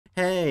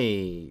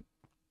Hey,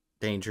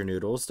 Danger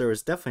Noodles. There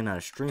was definitely not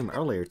a stream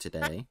earlier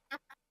today.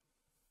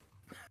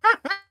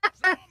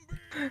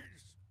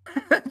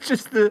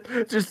 just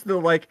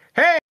the like,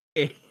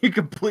 hey, you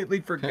completely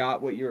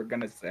forgot what you were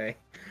gonna say.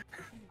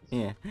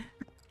 Yeah.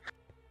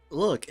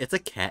 Look, it's a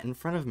cat in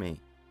front of me.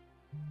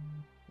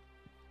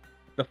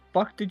 The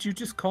fuck did you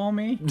just call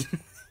me?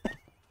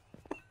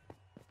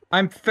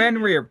 I'm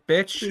Fenrir,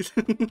 bitch.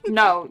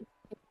 No,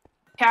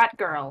 cat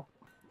girl.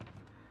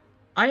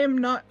 I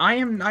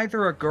am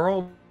neither a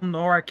girl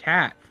nor a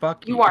cat.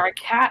 Fuck you. You are a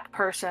cat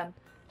person.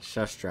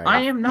 Shush, Dragon.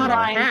 I am not a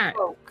Blind cat.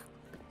 folk.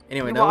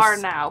 Anyway, You are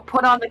now.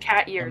 Put on the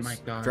cat Oh ears. my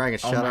god. Dragon,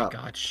 oh shut my up.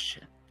 god,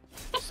 shit.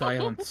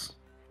 Silence.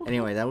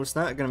 Anyway, that was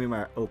not gonna be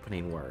my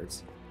opening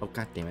words. Oh,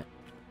 god damn it.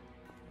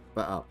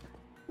 But,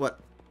 what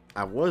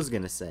I was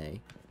gonna say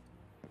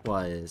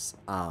was,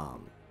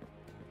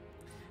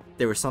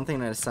 there was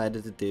something I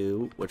decided to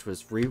do, which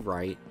was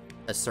rewrite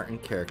a certain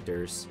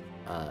character's,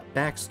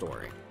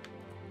 backstory.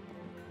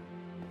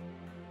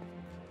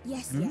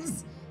 Yes,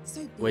 yes.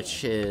 So be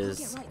Which it.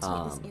 is,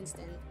 I'll get right to it this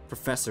instant.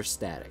 Professor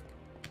Static.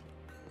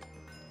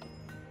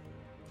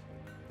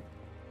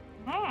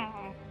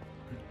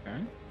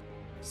 Okay.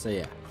 So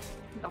yeah,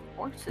 The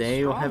horse is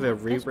they will strong have a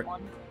with this rewritten.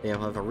 one. They'll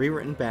have a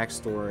rewritten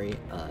backstory.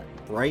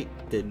 Bright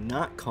did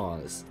not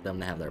cause them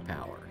to have their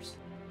powers.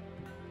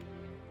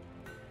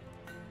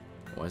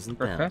 Wasn't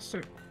them.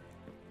 Professor.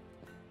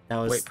 That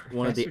was Wait,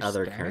 one of the Professor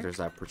other Static? characters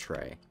I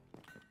portray.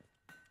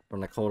 From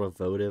the Cult of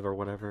Votive or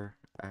whatever.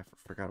 I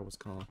forgot what it was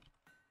called.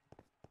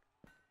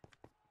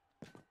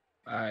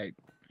 I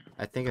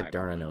I think I don't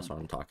Adarna know. knows what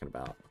I'm talking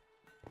about.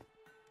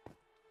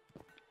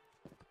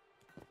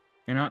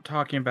 You're not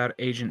talking about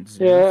Agent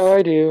Zeus. Yeah,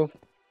 I do.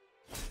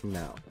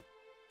 No.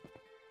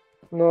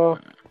 No.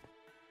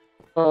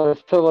 So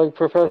like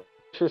Professor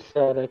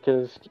Static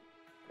is,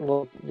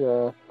 well,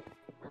 yeah,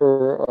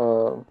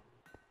 her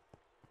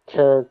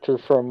character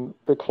from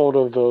the Cult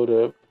of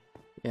Votive.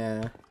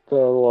 Yeah. The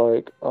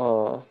like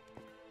Where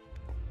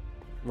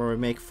we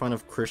make fun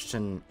of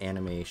Christian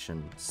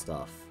animation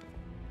stuff.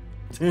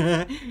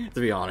 To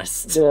be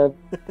honest. yeah,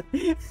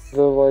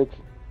 the like.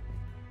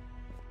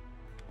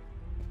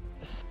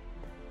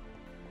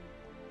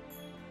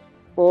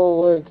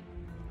 Well, like,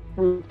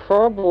 we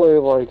probably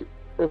like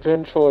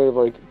eventually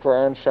like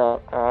branch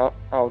out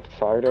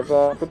outside of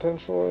that I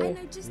potentially. know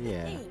just the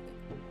Yeah. thing.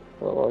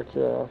 But like,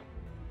 yeah,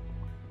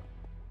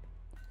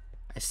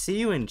 I see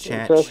you in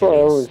chat. that's what I Chase.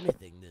 always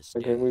think.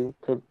 We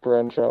could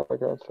branch out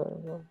like outside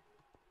of that.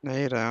 No,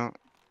 you don't.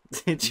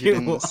 Did You you?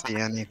 didn't see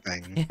I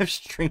anything. have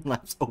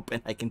Streamlabs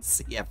open. I can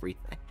see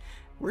everything.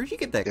 Where'd you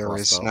get that There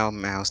was crossbow? no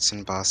mouse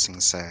in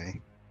Bossing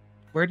Say.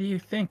 Where do you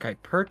think I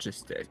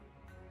purchased it?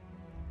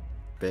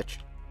 Bitch.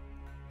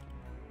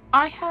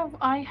 I have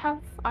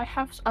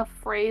a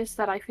phrase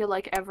that I feel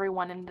like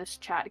everyone in this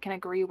chat can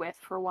agree with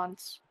for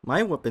once.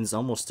 My weapon's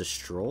almost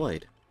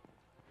destroyed.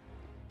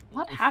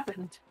 What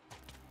happened?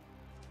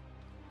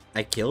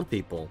 I killed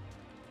people.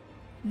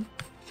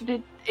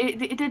 Did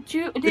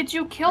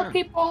you kill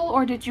people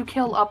or did you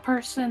kill a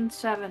person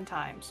 7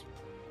 times?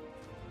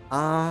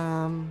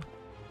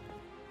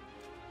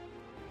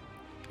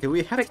 Do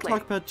we have Quickly. to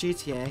talk about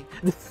GTA?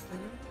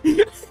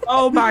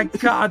 Oh my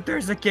god,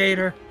 there's a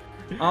gator.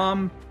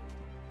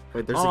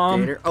 Wait, there's a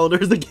gator? Oh,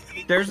 there's a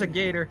gator. There's a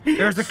gator.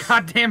 There's a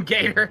goddamn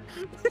gator.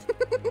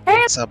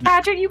 Hey, Sub-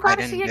 Hatchet, you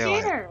gotta didn't see a do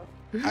it. gator.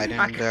 I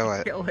didn't do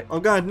it. Kill it. Oh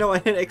god, no, I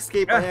hit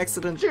escape by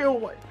accident.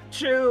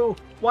 Chew!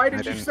 Why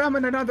did you didn't-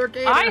 summon another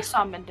gator? I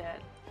summoned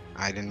it.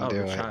 I didn't Oh, do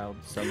the it. child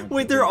summoned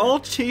Wait, the they're gator. all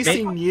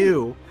chasing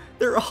you.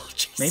 They're all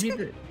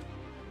chasing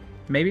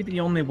Maybe the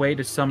only way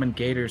to summon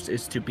gators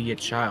is to be a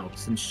child.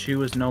 Since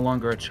Chew is no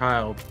longer a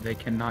child, they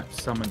cannot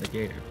summon the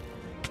gator.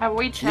 Have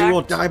we checked? You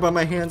will die by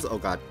my hands. Oh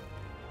god.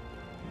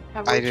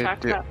 Have I we did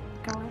checked do- that?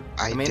 Going?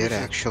 I managed did to-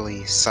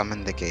 actually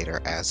summon the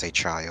gator as a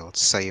child,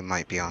 so you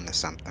might be onto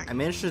something. I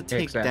managed to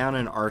take Exactly. down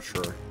an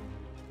archer.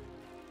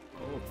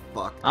 Oh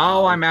fuck.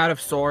 Oh, I'm out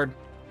of sword.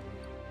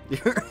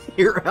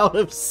 You're out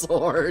of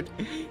sword.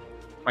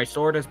 My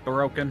sword is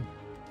broken.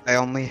 I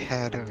only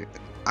had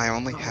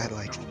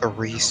like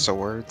 3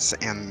 swords,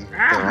 and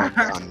they're all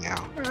gone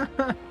now.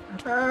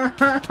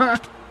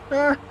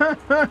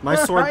 My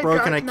sword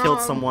broke and I got killed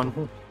numb.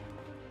 someone.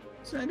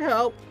 Send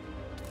help.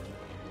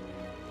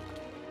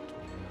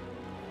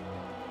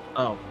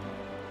 Oh.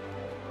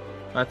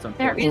 That's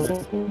There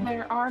unfortunate.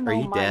 there are no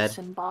you mice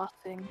dead? in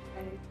bossing.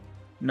 Okay.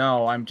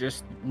 No, I'm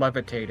just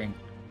levitating.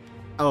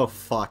 Oh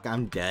fuck,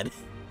 I'm dead.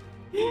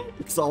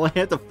 Because all I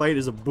had to fight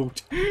is a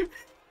boot.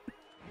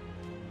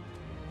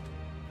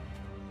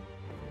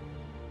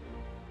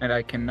 And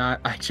I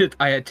cannot.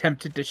 I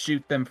attempted to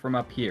shoot them from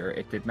up here.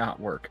 It did not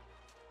work.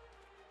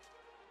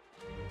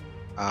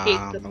 Hate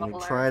the Um,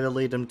 bubble. Try to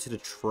lead them to the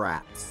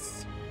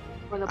traps.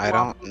 Or the I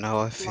blob- don't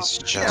know if it's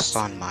blob- just Yes.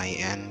 on my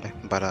end,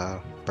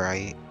 but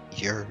Bright,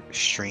 your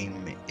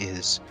stream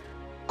is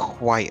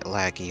quite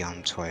laggy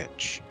on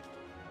Twitch.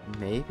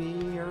 Maybe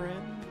you're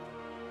in?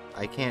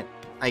 I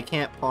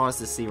can't pause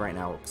to see right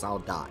now because I'll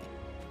die.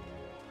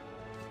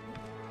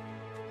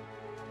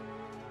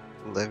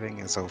 living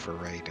is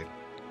overrated.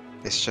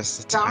 It's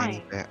just a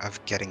Dying. tiny bit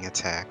of getting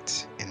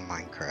attacked in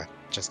Minecraft.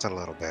 Just a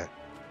little bit.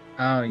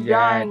 Oh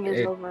yeah, Dying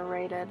is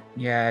overrated.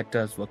 yeah, it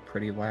does look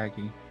pretty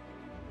laggy.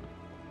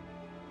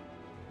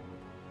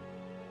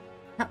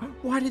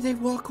 Why did they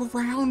walk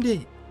around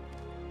it?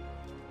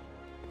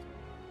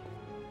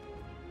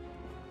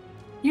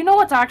 You know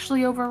what's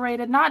actually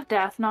overrated? Not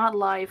death, not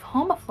life.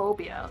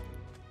 Homophobia.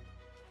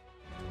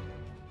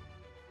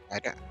 I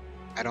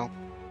don't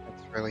think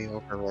it's really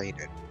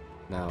overrated.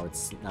 No,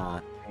 it's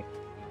not.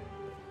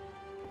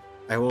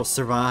 I will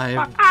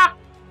survive.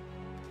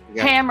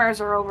 Yeah. Hammers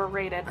are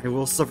overrated. I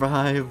will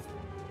survive.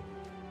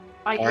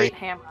 I Sorry. hate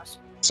hammers.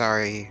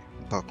 Sorry,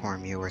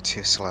 Bookworm, you were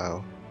too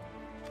slow.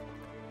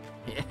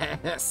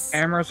 Yes.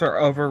 Hammers are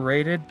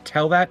overrated.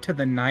 Tell that to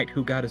the knight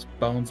who got his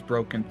bones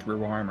broken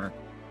through armor.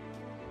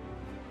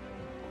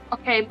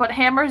 Okay, but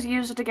hammers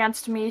used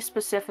against me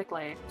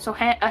specifically. So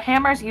a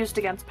hammer's used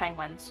against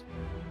penguins.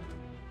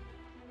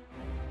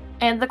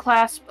 And the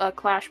Clash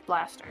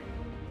Blaster.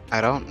 I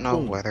don't know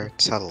Boom. whether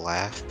to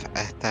laugh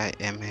at that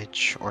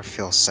image or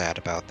feel sad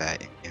about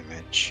that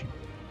image.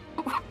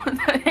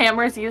 The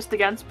hammer's used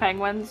against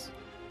penguins.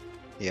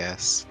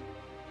 Yes.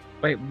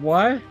 Wait,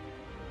 what?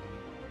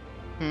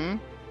 Hmm?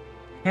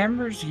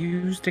 Hammers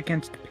used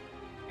against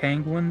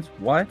penguins?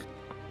 What?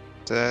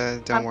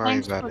 Don't I'm worry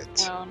playing about it.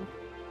 Splatoon.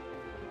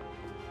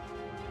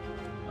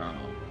 Oh.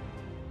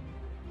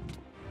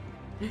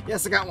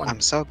 Yes, I got one.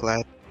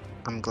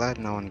 I'm glad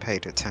no one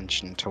paid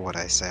attention to what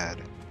I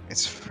said.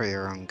 It's for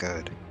your own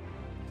good.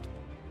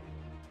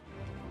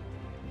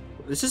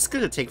 This is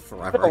gonna take No,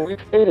 forever. we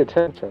paid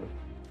attention.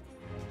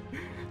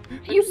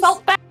 You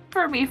felt bad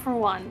for me for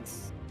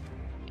once.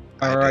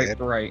 I Alright, did.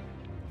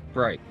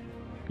 right.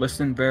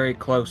 Listen very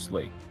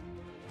closely.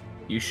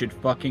 You should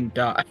fucking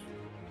die.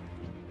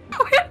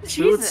 Dude,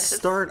 Jesus.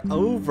 start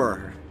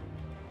over.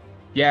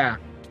 Yeah.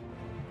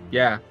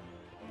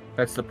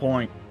 That's the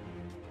point.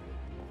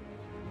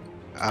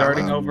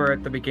 Starting Um, over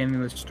at the beginning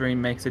of the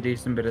stream makes a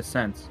decent bit of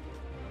sense.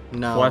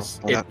 No. Plus,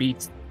 Well, it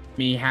beats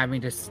me having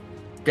to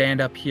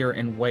stand up here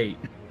and wait.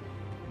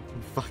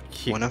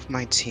 Fuck you. One of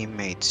my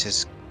teammates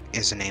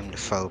is named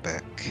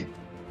Phobic.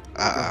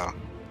 Uh-oh.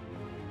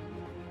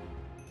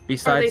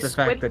 Besides they the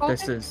fact squid that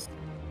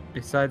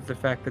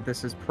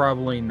this is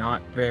probably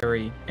not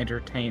very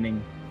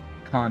entertaining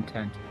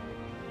content.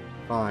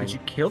 Fine. Did you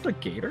kill the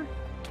gator?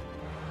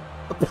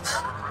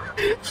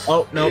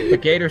 Oh no, the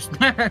gator's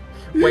wait,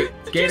 Did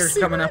you gator's see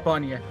coming that? up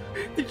on you.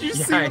 Did you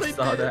Yeah, see I what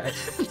saw did? that.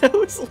 That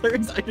was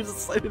hilarious. I just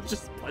decided to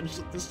just punch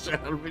the shit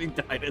out of him and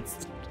he died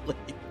instantly.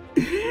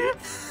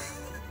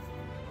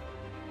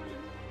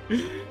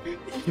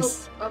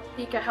 He's-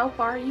 Pika, how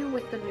far are you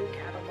with the new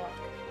catalog?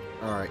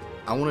 Alright,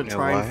 I want You to know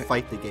try and what?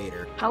 fight the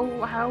gator.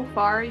 How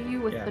far are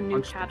you with Yeah, the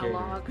new punch the gator.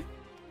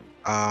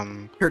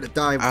 catalog? Here to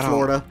die, I don't-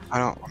 Florida. I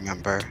don't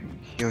remember.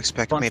 You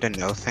expect me to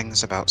know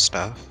things about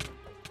stuff?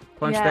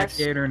 Punch Yes.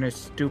 that gator in his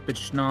stupid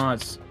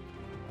schnoz.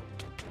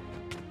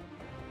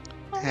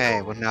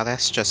 Hey, well now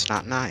that's just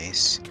not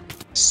nice. How did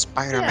I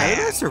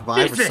Spider-Man!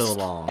 survive for so Jesus.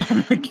 long?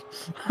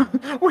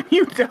 When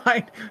you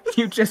died,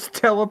 you just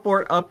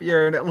teleport up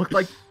here, and it looked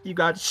like you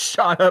got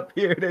shot up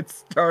here, and it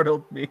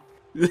startled me.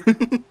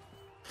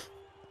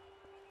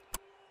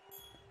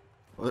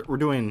 We're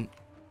doing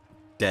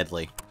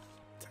deadly.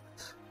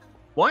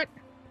 What?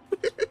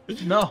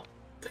 No.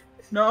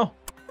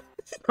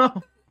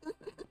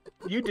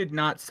 You did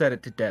not set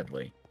it to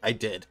deadly. I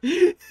did.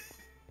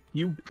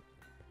 You.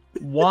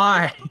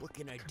 Why?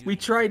 We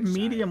tried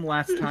medium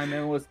last time,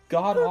 and it was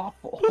god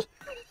awful.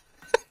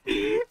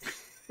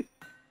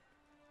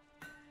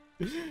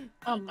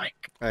 Oh my.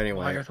 Why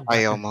Anyway, are the I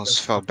weapons almost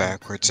so fell fucking-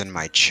 backwards in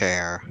my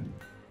chair.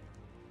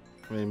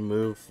 let me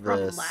move From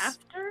this.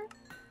 laughter?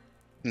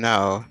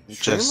 No,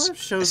 Stream just Life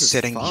shows it's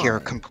sitting here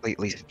fine.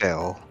 completely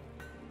still.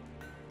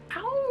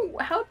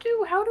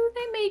 How do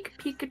they make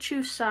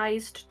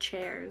Pikachu-sized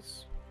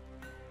chairs?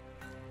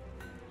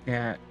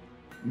 Yeah,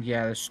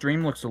 the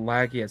stream looks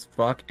laggy as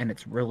fuck, and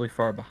it's really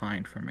far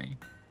behind for me.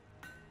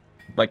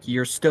 Like,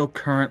 you're still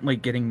currently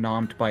getting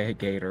nommed by a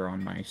gator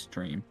on my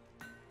stream.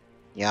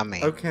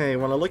 Yummy. Okay,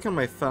 when I look on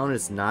my phone,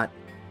 it's not.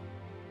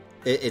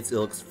 It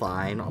looks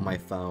fine on my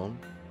phone.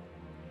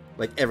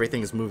 Like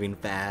everything's moving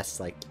fast,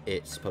 like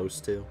it's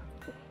supposed to.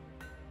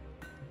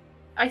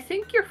 I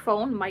think your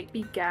phone might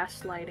be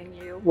gaslighting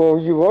you. Well,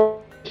 you are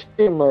a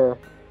streamer.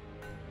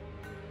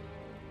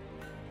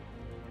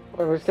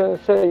 I was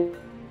gonna say,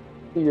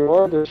 you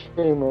are the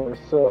streamer,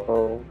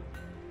 so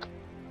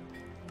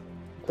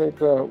take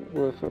that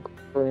with a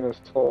grain of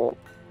salt.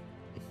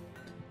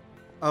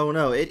 Oh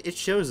no, it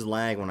shows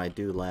lag when I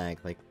do lag.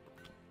 Like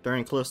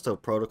during Callisto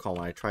Protocol,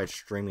 when I tried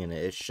streaming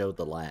it, it showed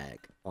the lag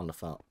on the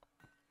phone.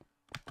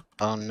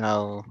 Oh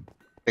no.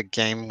 The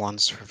game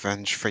wants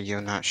revenge for you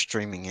not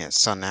streaming it,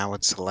 so now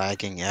it's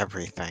lagging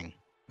everything.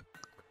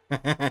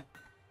 God.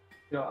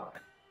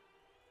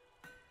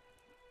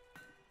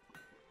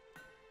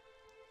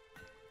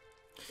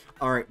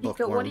 Alright, Pika,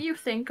 Bookworm. what do you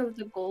think of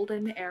the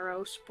golden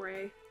arrow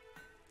spray?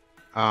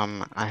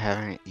 I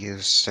haven't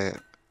used it.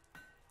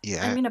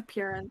 Yeah, I mean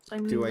appearance. I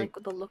mean Do I- like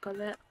the look of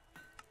it.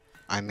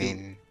 I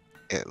mean,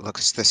 it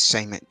looks the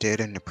same it did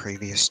in the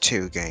previous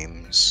 2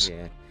 games.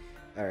 Yeah.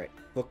 Alright,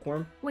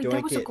 Bookworm. Wait, do there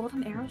I was a get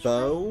golden arrow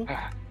spray?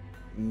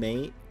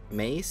 bow,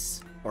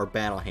 mace, or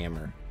battle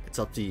hammer? It's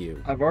up to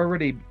you.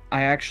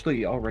 I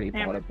actually already bought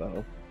Hammer. a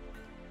bow.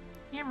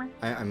 Hammer.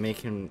 I'm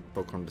making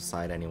Bookworm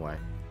decide anyway.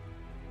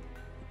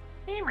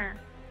 Hammer.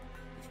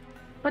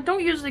 But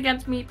don't use it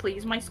against me,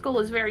 please. My skull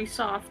is very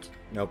soft.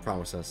 No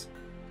promises.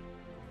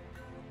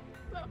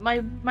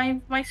 My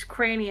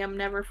cranium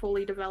never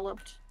fully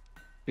developed.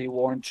 Be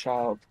warned,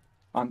 child.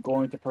 I'm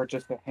going to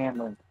purchase the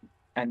hammer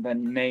and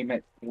then name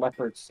it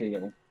Leopard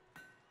Seal.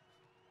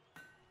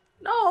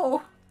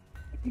 No!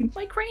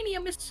 My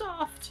cranium is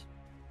soft.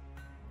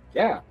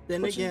 Yeah,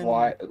 Then which again,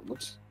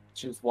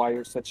 is why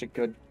you're such a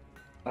good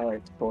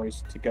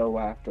choice to go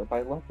after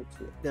by Leopard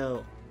Seal.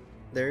 no,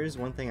 there is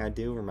one thing I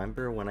do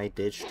remember when I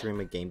did stream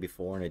a game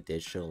before and it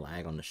did show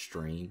lag on the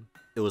stream.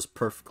 It was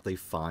perfectly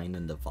fine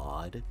in the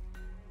VOD.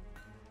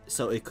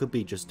 So it could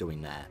be just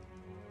doing that.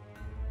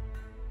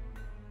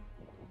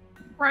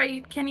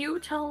 Right? Can you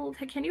tell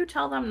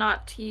them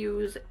not to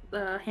use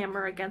the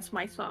hammer against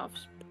my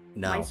soft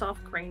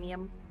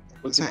cranium?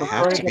 It Would you doesn't prefer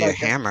have to that be I a got-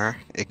 hammer.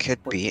 It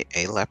could be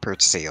a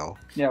leopard seal.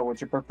 Yeah,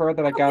 would you prefer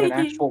that I got an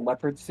Okay. actual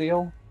Leopard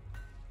Seal?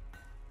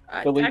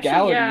 The The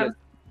legality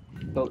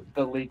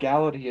the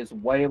legality is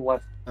way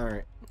less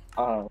Alright,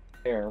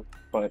 fair,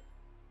 but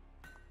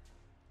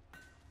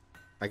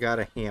I got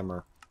a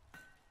hammer.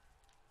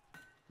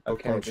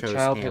 okay, Bookworm the chose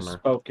child has hammer.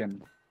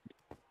 spoken.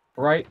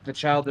 Right, the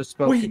child has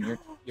spoken. Wait,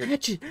 You're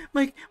Hatchet,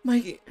 my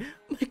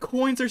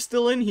coins are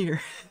still in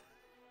here.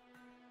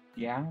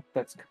 yeah,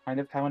 that's kind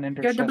of how an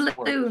ender You're chest works.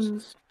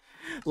 doubloons.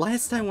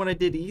 Last time when I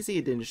did easy,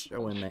 it didn't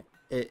show in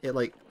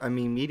that.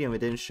 Medium, it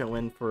didn't show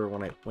in for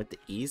when I went to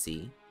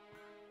easy.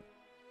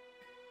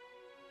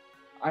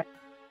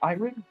 I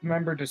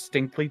remember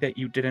distinctly that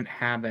you didn't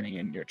have any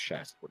in your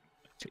chest.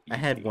 I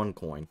had 1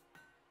 coin.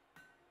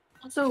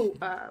 Also,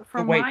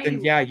 from Wait, my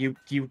then yeah, you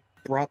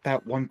brought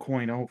that 1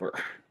 coin over.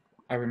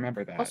 I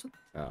remember that. also,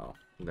 Oh,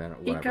 then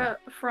whatever.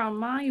 from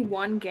my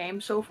 1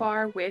 game so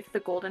far with the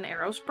golden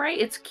arrow spray,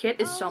 its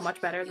kit is so much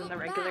better than the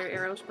you're regular back.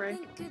 arrow spray.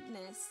 Thank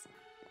goodness.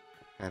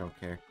 I don't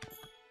care.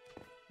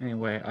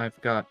 Anyway,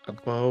 I've got a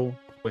bow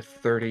with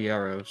 30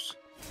 arrows.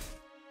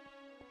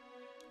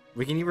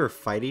 We can either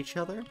fight each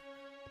other,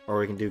 or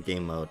we can do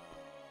game mode.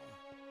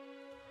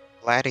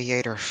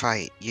 Gladiator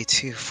fight. You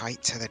two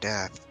fight to the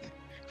death.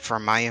 For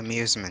my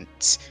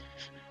amusement.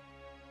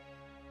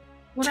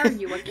 What are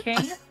you, a king?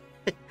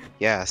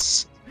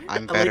 Yes,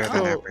 I'm I better like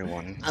than how-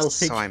 everyone, I like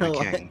so I'm a how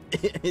king.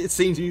 It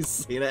seems you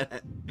say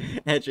that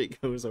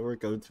Hatchet goes over,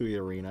 go to the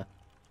arena.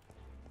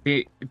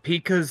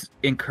 Pika's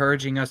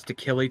encouraging us to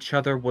kill each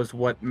other was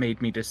what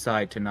made me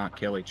decide to not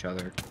kill each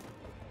other.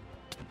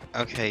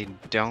 Okay,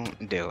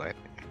 don't do it.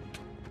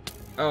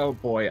 Oh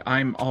boy,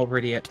 I'm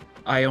already at...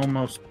 I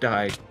almost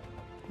died.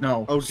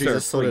 No, Oh sir,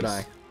 Jesus, so did please.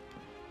 I.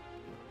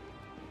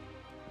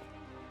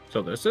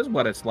 So this is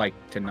what it's like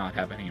to not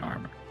have any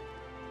armor.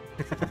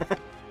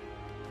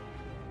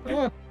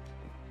 Oh,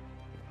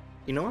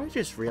 You know what I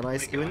just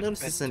realized? Oh my Even God, though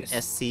this is an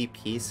Ventus.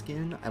 SCP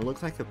skin, I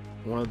look like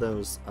one of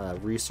those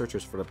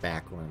researchers for the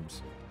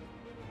backrooms.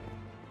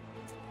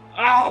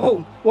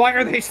 ow! Why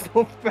are they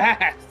so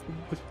fast?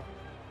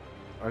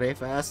 Are they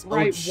fast? Oh,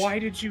 Right, why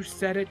did you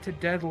set it to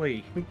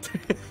deadly?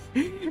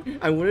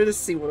 I wanted to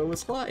see what it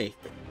was like.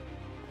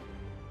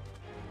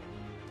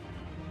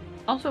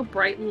 Also,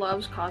 Bright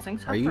loves causing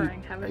Are you?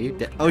 suffering. Haven't Are you you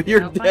dead? figured Oh, it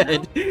you're out by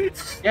now? dead.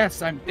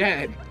 Yes, I'm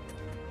dead.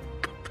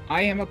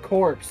 I am a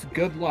corpse.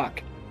 Good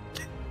luck.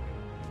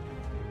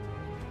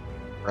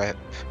 Rip.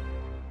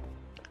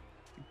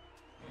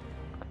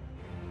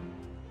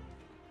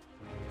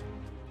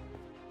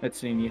 Let's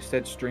see, you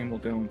said stream will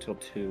go until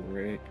 2,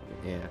 right?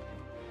 Yeah.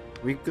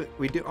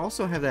 We do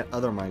also have that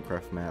other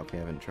Minecraft map we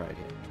haven't tried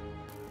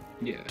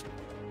yet. Yeah.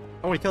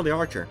 Oh, we killed the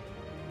archer.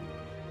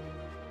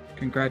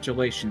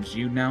 Congratulations,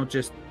 you now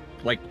just,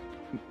 like,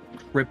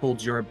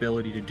 crippled your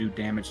ability to do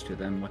damage to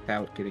them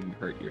without getting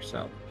hurt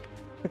yourself.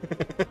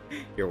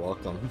 You're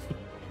welcome.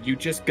 You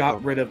just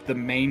got rid of the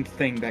main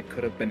thing that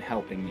could have been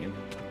helping you.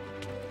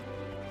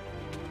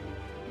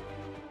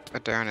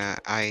 Moderna,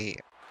 I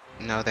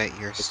know that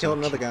you're Let's still kill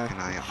another keeping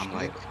guy. an eye on,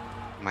 like,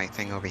 my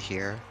thing over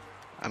here.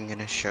 I'm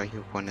gonna show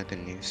you one of the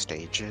new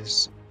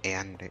stages,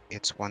 and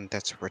it's one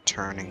that's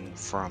returning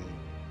from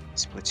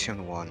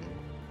Splatoon 1.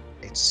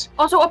 It's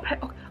Also,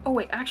 oh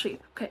wait, actually,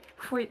 okay.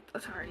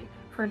 Sorry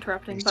for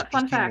interrupting, but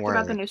fun speaking fact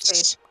about the new stage.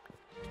 words.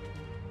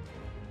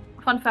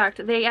 Fun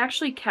fact: they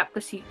actually kept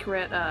the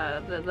secret,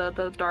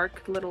 the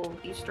dark little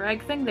Easter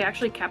egg thing. They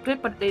actually kept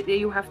it, but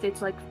you have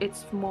to.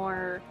 It's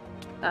more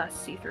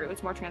see-through.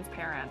 It's more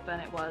transparent than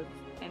it was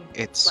in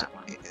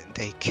Flatline.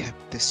 They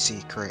kept the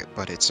secret,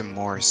 but it's a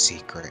more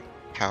secret.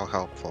 How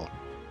helpful.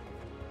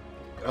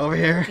 Over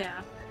here.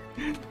 Yeah.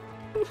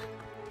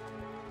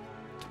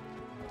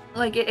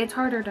 Like it's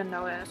harder to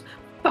notice.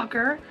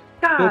 Fucker.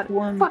 God.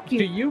 Bookworm, fuck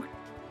you.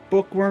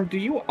 Bookworm, do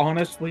you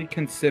honestly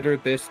consider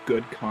this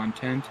good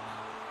content?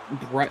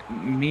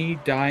 me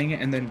dying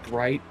and then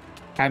Bright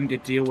having to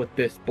deal with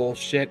this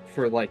bullshit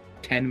for like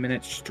 10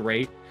 minutes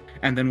straight,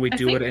 and then we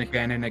do it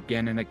again and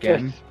again and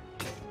again.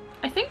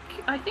 I think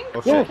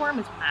Okay. Bookworm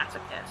is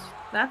masochist.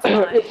 That's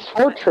my... It's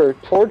torture.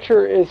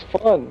 Torture is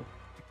fun.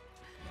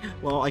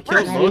 Well, I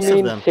killed You most mean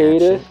of them.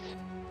 sadist?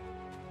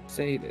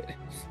 Say this.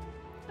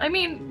 I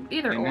mean,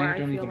 either And or. I I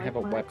don't feel even like have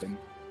a works. weapon.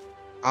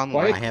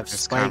 Unlike I have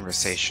this spikes.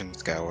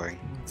 conversation's going.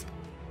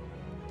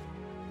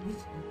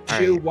 Chew,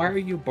 Alright, why are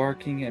you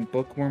barking? And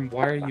Bookworm,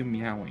 why are you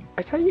meowing?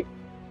 I thought you.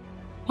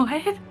 What?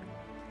 I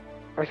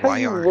thought Why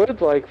you are-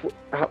 would like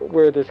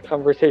where this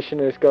conversation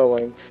is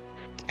going.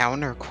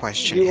 counter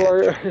question, You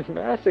are Hatchet. a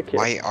masochist.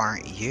 Why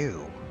aren't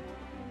you?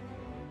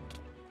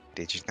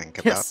 Did you think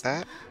about Yes.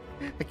 that?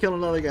 I killed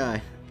another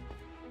guy.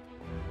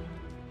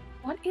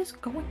 What is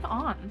going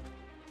on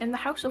in the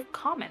House of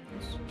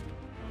Commons?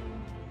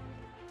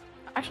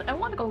 Actually, I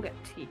want to go get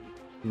tea.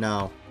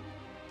 No.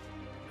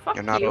 Fuck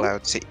You're not you.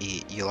 allowed to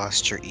eat. You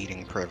lost your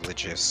eating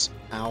privileges.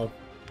 Ow.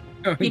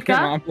 Pika?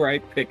 Come on,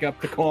 Bright, pick up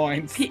the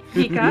coins.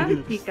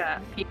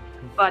 Pika,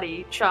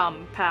 buddy,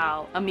 chum,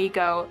 pal,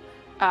 amigo,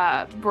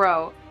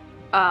 bro.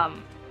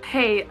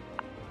 Hey,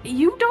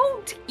 you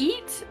don't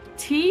eat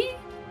tea?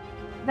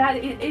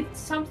 It's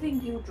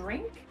something you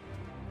drink?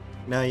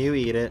 No, you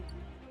eat it.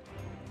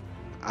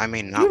 I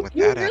mean, not with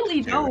you that really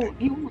attitude.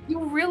 don't.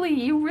 You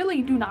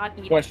really do not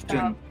eat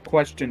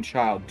Question,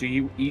 child. Do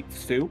you eat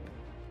soup?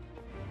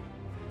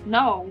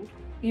 No,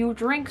 you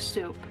drink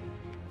soup.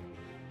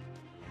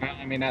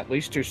 I mean, at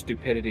least your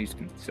stupidity's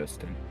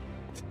consistent.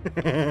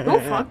 Go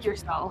fuck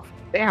yourself.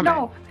 Damn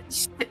No,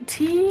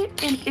 tea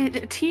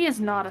is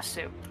not a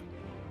soup.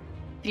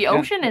 The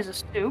ocean is a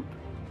soup.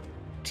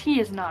 Tea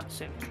is not a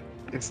soup.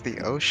 Is the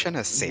ocean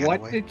a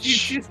sandwich? What did you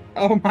just?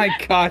 Oh my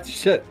god!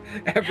 Shut!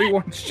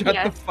 Everyone, shut the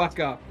Yes. fuck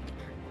up.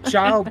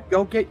 Child,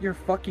 go get your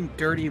fucking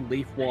dirty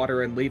leaf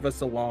water and leave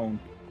us alone.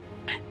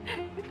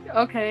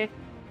 Okay.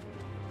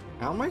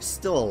 How am I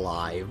still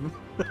alive?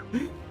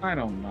 I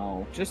don't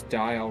know. Just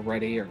die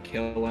already or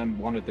kill him.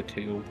 One of the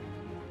two.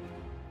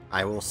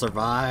 I will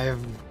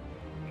survive.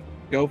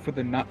 Go for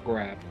the nut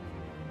grab.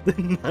 The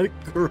nut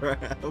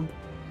grab.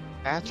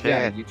 Hatchet.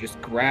 Yeah, you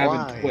just grab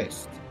Why? and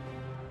twist.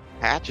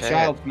 Hatchet. The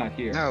child's not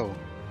here. No.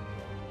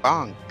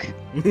 Bonk.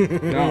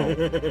 No.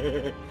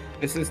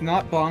 This is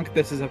not bonk.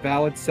 This is a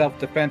valid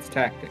self-defense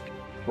tactic.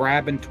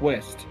 Grab and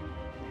twist.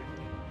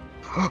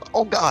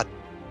 Oh god.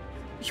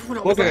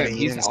 Look at Funny, him. you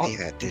He's didn't see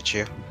that, did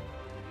you?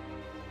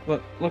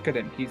 Look at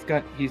him.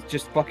 He's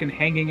just fucking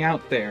hanging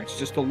out there. It's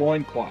just a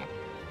loincloth.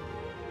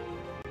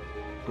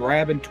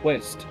 Grab and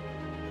twist.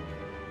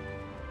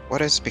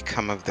 What has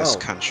become of this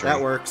country?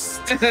 That works.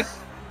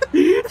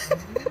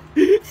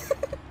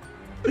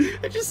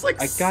 I just like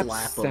I got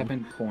slap 7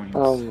 him. coins.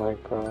 Oh my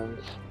god.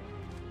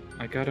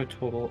 I got a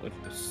total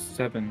of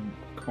 7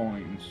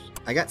 coins.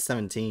 I got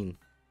 17.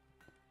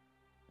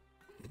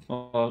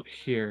 Well,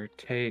 here,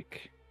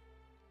 take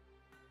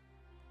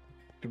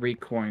 3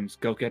 coins.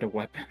 Go get a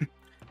weapon.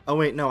 Oh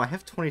wait, no, I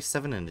have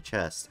 27 in the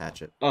chest,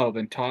 Hatchet. Oh,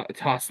 then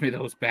toss me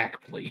those back,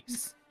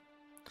 please.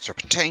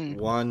 Serpentine.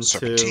 1, 2,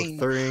 Serpentine.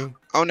 3.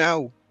 Oh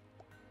no.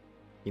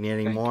 You need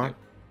any Thank more? you.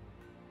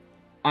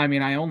 I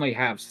mean, I only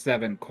have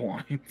 7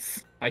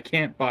 coins. I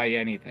can't buy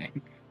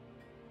anything.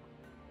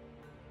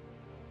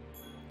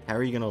 How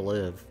are you gonna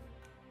live?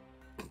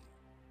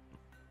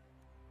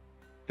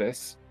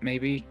 This,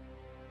 maybe?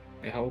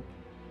 I hope.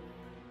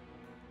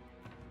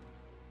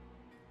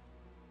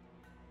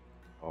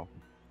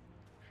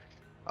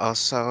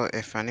 Also,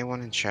 if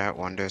anyone in chat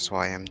wonders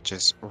why I'm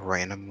just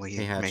randomly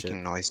Hey, Hatchet.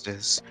 making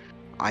noises,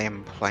 I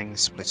am playing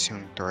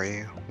Splatoon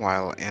 3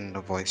 while in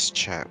the voice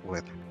chat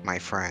with my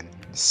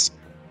friends.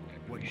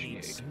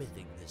 Appreciate.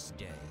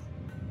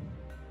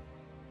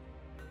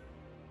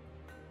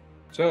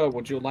 So,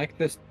 would you like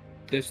this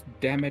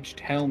damaged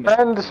helmet?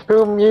 Friends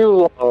whom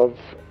you love.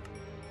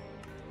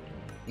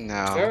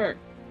 No. Sure.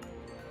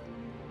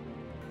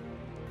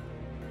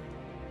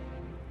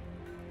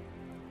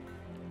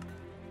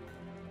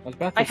 I was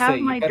about to I have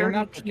say, my you better dirty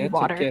not tea forget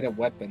water. to get a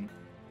weapon.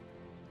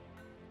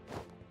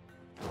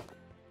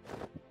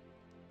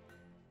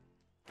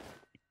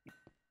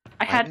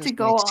 I had does to my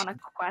go on a team-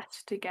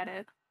 quest to get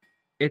it.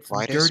 It's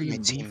Why does dirty my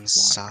leaf team water,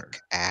 suck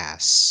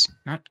ass?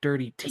 not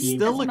dirty It tea.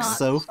 still does looks not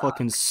so suck.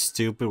 fucking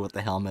stupid with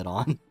the helmet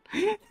on.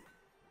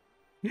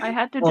 I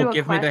had to Well, do a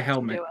give me quest the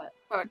helmet. to do it,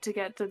 or to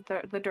get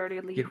the dirty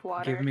leaf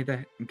water.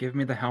 Give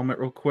me the helmet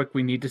real quick.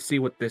 We need to see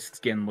what this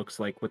skin looks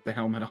like with the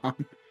helmet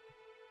on.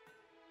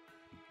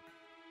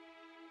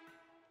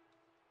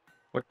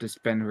 What does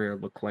Fenrir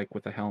look like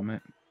with a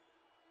helmet?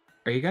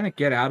 Are you gonna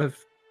get out of?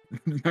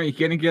 Are you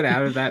gonna get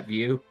out of that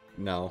view?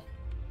 No.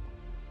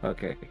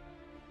 Okay.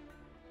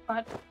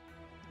 But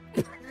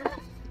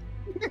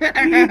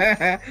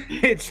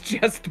It's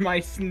just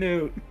my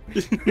snoot.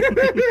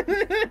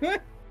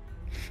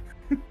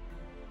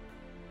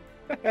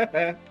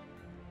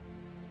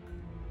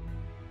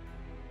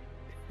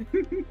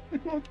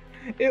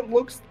 It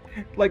looks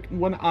like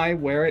when I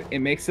wear it, it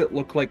makes it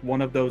look like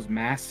one of those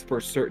masks for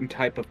a certain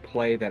type of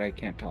play that I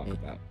can't talk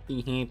about.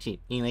 You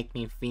like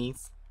me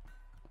face?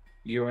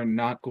 You are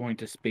not going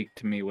to speak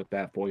to me with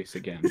that voice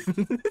again.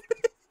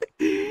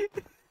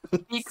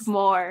 Speak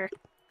more.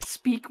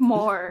 Speak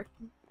more.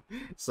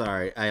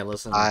 Sorry, I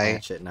listened to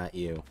Hatchet, not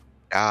you.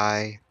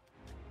 Die.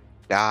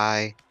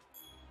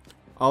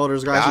 Oh,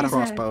 there's guys Got with him.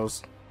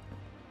 crossbows.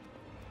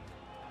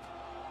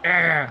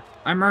 Yeah,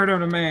 I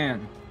murdered a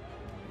man.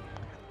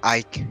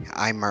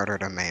 I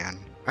murdered a man.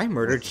 I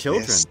murdered with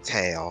children. This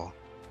tail.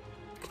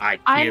 I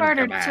killed a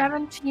murdered man.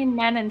 17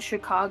 men in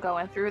Chicago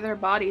and threw their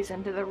bodies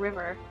into the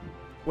river.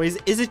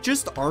 Wait, is it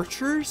just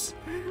archers?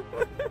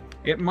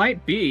 It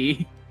might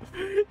be.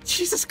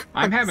 Jesus Christ.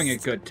 I'm having a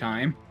good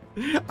time.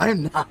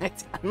 I'm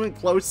not. I'm a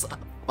close-up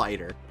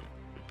fighter.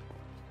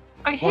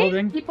 I Well, hate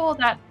then- people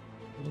that...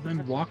 Well,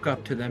 then walk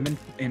up to them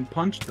and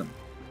punch them.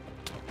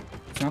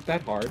 It's not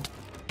that hard.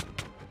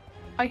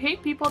 I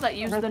hate people that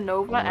use the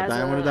Nova I'm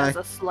gonna die. as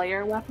a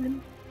slayer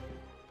weapon.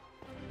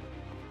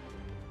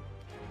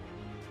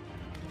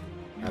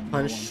 I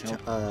punched,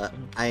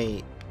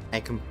 I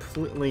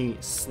completely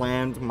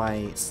slammed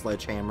my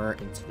sledgehammer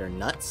into their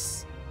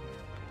nuts.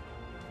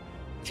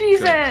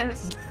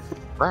 Jesus!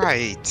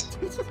 Right.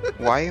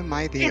 Why am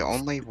I the It's-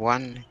 only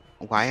one?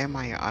 Why am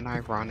I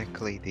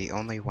unironically the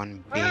only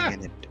one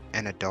being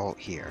an adult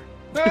here?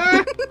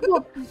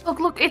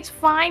 Look, it's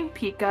fine,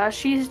 Pika.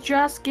 She's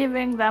just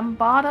giving them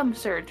bottom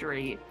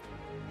surgery.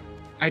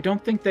 I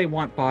don't think they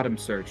want bottom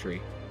surgery.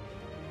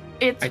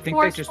 It's I think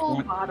they just forceful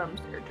want- bottom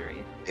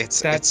surgery.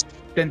 It's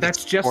Then that's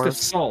It's just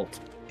forced. assault.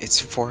 it's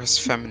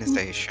forced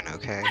feminization,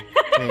 okay?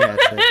 Hey,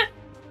 Hatchet.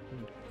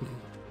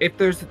 If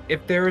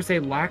there is a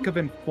lack of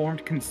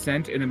informed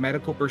consent in a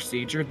medical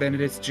procedure, then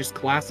it is just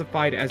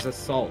classified as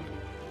assault.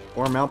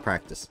 Or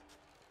malpractice.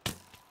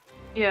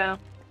 Yeah.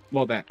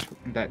 Well, that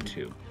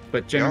too.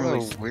 But Y'all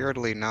generally, are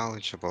weirdly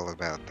knowledgeable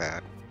about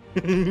that.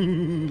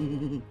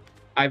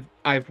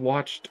 I've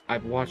watched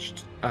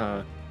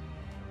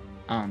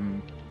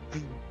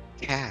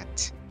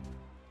Cat.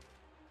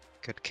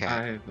 Good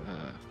cat.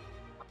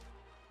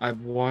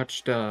 I've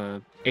watched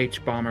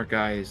H Bomber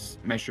Guy's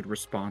measured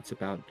response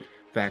about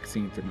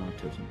vaccines and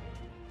autism.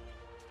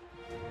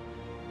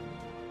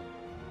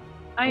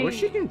 I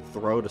wish you can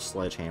throw the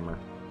sledgehammer.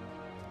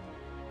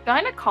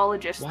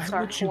 Gynecologists Why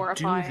are would you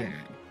horrifying.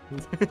 do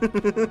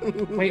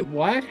that? Wait,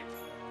 what?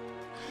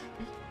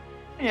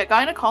 Yeah,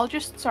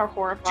 gynecologists are Do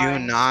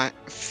horrifying. not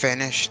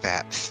finish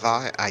that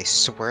thought, I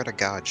swear to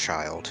God,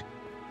 child.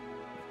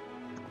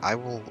 I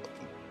will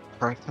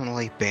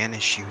personally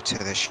banish you to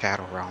the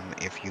Shadow Realm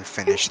if you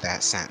finish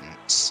that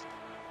sentence.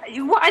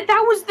 What?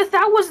 That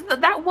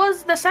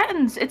was the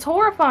sentence. It's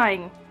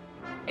horrifying,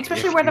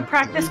 especially If where the you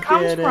practice did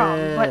comes from.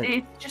 it. But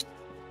it's just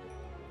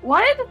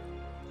what?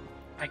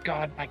 My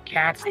God, my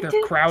cats, I they're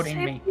didn't crowding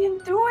say me.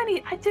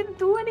 I didn't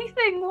do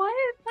anything. What?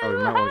 Oh,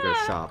 we might want to go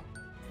shop.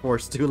 Or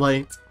it's too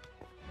late.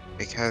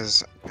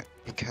 Because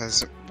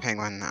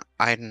Penguin,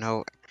 I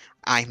know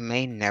I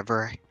may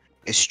never.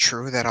 It's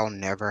true that I'll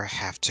never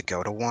have to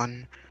go to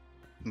one,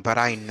 but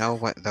I know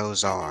what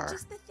those are,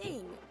 Just the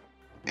thing.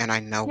 and I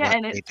know Yeah, what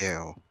and they it's-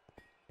 do.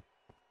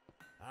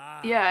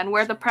 Yeah, and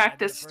where the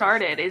practice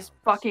started is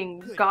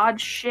fucking god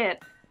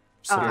shit.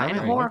 Surviving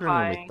and longer than we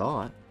horrifying.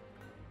 thought.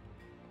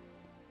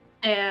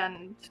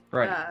 And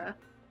Right.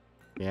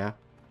 Yeah.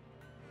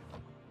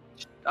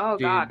 oh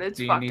god, it's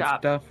do you fucked need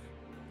up. stuff?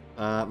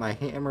 My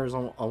hammer is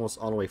almost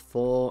all the way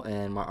full,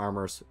 and my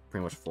armor's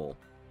pretty much full.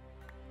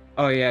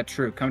 Oh yeah,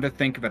 true. Come to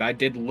think of it, I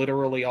did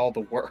literally all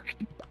the work.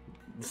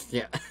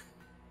 Yeah.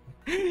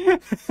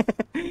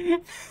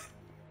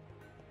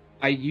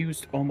 I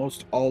used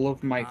almost all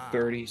of my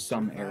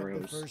 30-some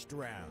arrows. First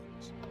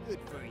rounds. Good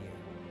for you.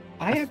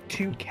 I have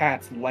 2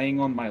 cats laying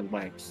on my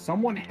legs.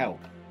 Someone help.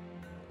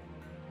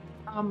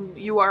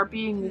 You are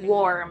being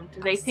warmed.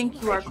 They I think see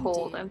you what are I can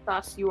cold, do. and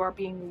thus you are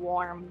being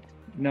warmed.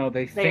 No,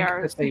 they They think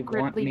are that they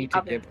want me to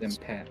secretly give them ovens.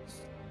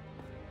 pets.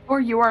 Or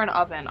you are an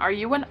oven. Are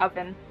you an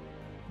oven?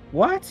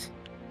 What?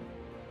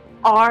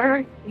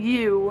 Are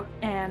you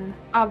an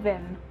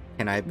oven?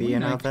 Can I be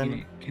an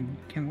oven?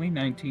 Can we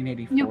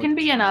 1984? You can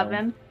be an child?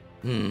 oven.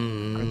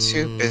 I'm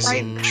too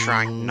busy Right.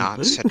 trying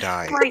not to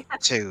die Right.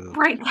 to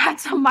Right,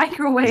 that's a be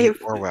microwave.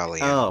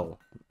 Orwellian. Oh.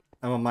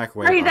 I'm a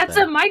microwave Right, oven. that's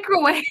a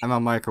microwave. I'm a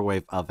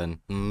microwave oven.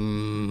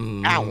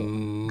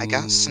 Ow! I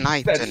got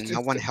sniped That's and no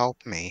just one a-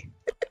 helped me.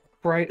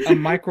 Right, a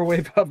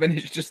microwave oven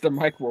is just a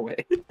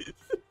microwave.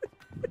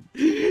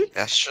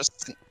 That's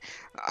just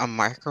a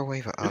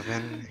microwave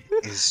oven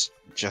is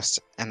just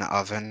an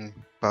oven,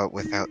 but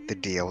without the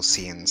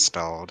DLC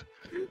installed.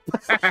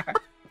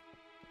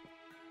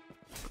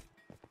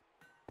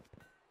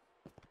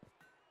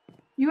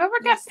 You ever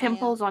get Yes, I am.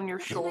 pimples on your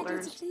What can I do to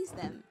shoulders? please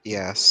them?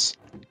 Yes.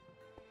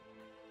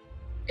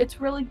 It's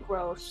really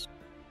gross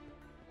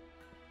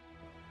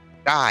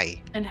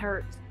Die! and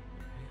hurts.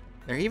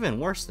 They're even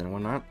worse than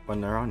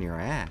when they're on your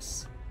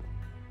ass.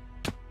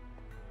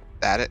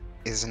 That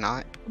is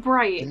not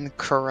Right.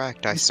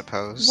 incorrect, I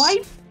suppose.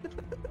 Why?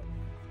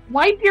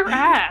 Wipe your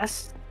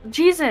ass.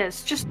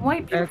 Jesus, just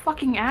wipe your That-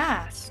 fucking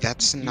ass.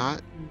 That's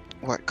not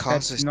what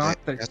causes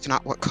That's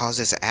not what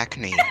causes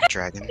acne,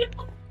 Dragon.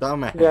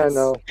 Dumbass. Yeah,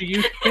 no. Do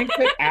you think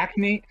that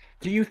acne?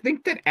 Do you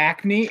think that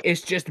acne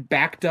is just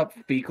backed up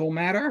fecal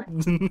matter?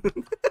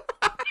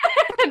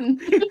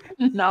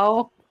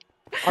 No.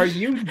 Are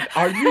you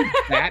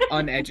that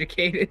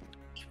uneducated?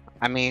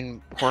 I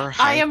mean, poor I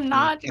hygiene am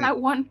not can, that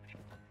one.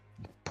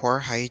 poor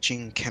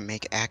hygiene can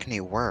make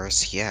acne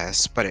worse,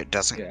 yes, but it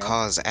doesn't Yeah.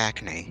 cause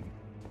acne.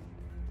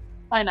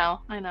 I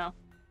know.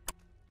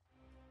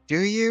 Do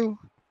you?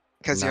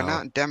 Because you're No.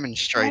 not I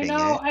demonstrating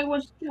know, it. I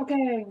was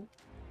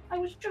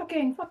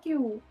joking, fuck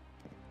you.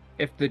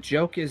 If the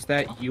joke is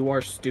that you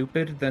are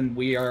stupid, then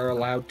we are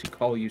allowed to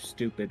call you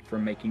stupid for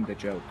making the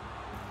joke.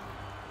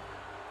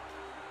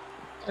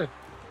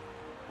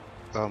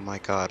 Oh my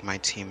god, my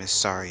team is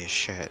sorry as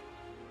shit.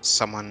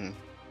 Someone,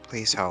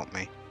 please help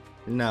me.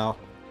 No.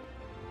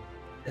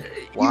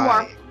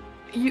 Why?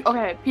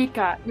 Okay,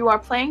 Pika, you are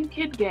playing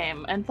kid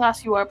game, and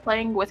thus you are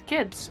playing with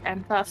kids,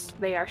 and thus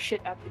they are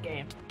shit at the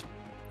game.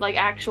 Like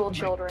actual my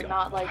children, God,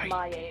 not like why?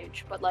 my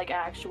age, but like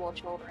actual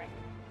children.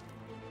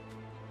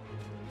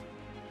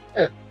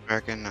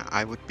 Dragon,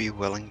 I would be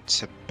willing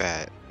to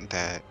bet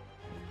that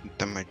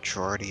the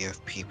majority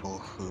of people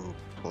who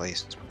play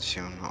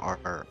Splatoon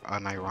are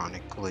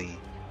unironically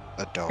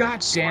adults.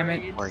 God damn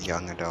it! Or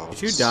young adults.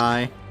 Did you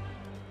die?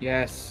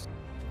 Yes.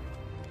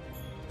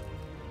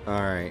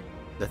 Alright.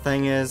 The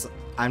thing is,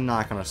 I'm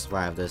not gonna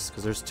survive this,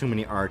 because there's too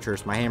many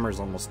archers. My hammer's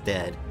almost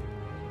dead.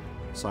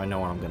 So I know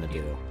what I'm gonna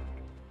do.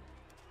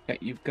 Yeah,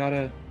 you've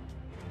gotta,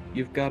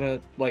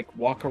 like,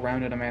 walk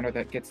around in a manner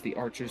that gets the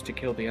archers to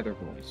kill the other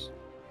boys.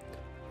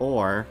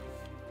 Or,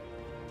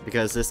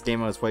 because this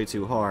game was way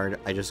too hard,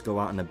 I just go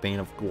out in a bane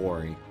of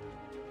glory.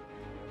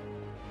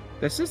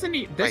 This isn't.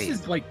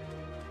 Wait.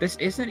 This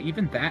isn't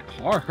even that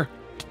hard.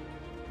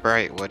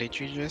 Right, what did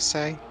you just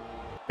say?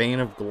 Bane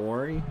of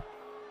glory?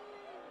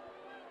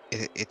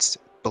 It's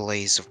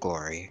Blaze of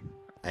Glory.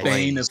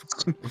 Bane of,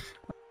 Blaze.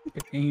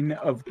 bane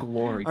of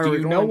glory. Alright, Do we're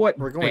you know going- what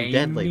we're going bane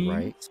deadly, means?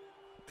 right?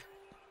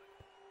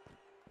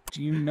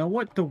 Do you know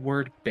what the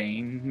word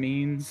bane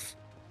means?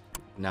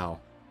 No.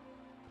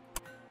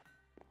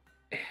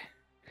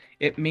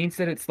 It means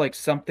that it's like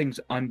something's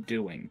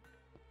undoing.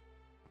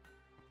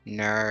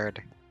 Nerd.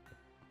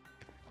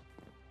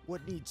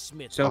 What needs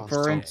Smith? So, Oh,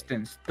 for so-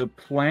 instance, the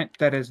plant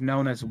that is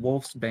known as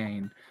wolf's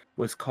bane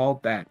was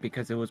called that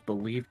because it was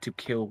believed to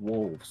kill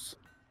wolves.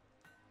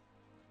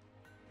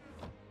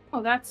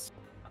 Oh, that's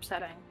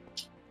upsetting.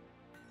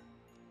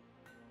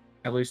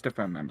 At least if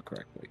I remember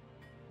correctly.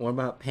 What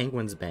about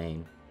Penguin's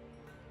Bane?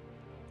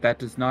 That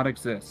does not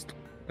exist,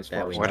 as That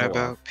far we as What I know know.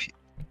 about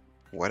of.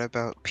 what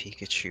about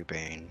Pikachu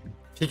Bane?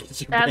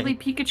 Pikachu Sadly,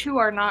 Bane. Pikachu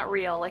are not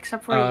real,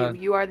 except for you.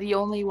 You are the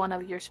only one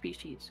of your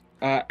species.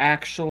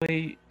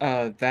 Actually,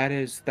 that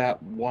is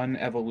that one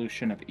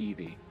evolution of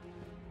Eevee.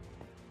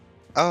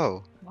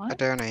 Oh, What?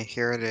 Adone,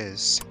 here it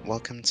is.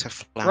 Welcome to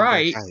Flounder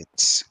Right.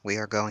 Heights. We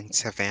are going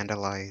to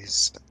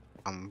vandalize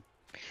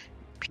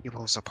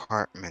people's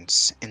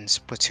apartments in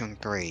Splatoon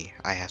 3.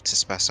 I have to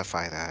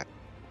specify that.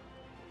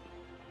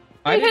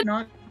 I did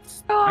not.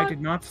 I God.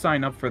 did not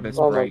sign up for this.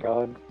 Oh my break.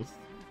 god.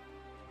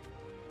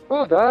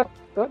 Oh, that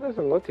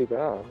doesn't look too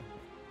bad.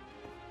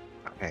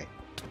 Okay.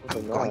 Other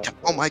I'm than going that, to.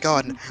 Oh my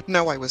god!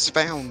 No, I was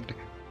found!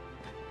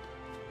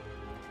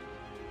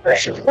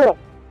 But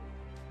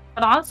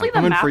honestly, I'm the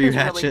coming map for you, is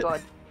really Hatchet.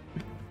 good.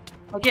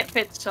 Like it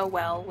fits so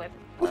well with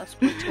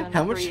Splatoon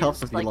How much 3's,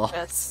 health have you like, lost?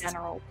 just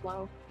general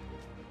flow.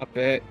 A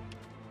bit.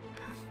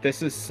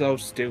 This is so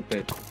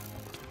stupid.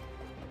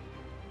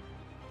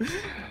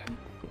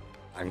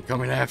 I'm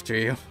coming after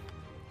you.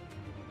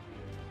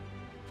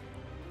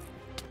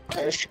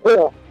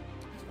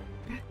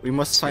 We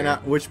must find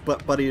out which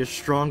butt buddy is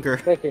stronger.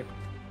 Thank you.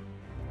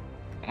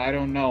 I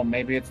don't know.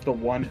 Maybe it's the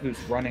one who's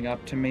running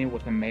up to me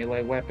with a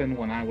melee weapon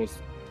when I was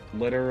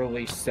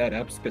literally set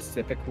up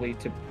specifically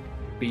to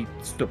be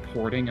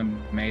supporting a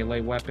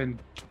melee weapon.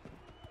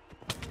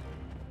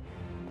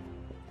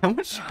 How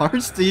much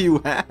hearts do you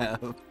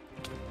have?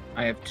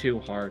 I have 2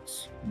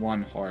 hearts,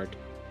 1 heart.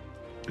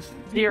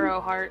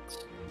 0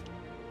 hearts.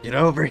 Get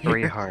over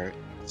 3 here. heart.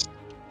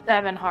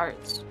 7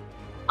 hearts.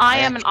 I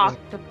am an Actually-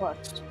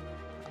 octopus.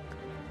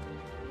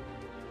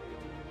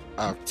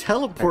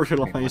 Teleported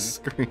on my Everyone.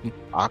 screen.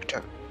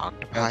 Octopi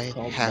That's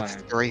called have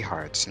lag. 3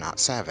 hearts, not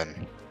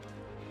 7.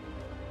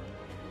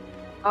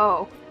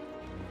 Oh.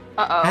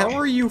 Uh-oh. How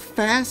are you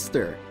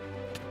faster?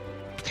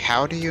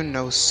 How do you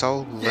know so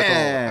little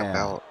Yeah.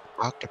 about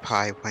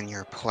octopi when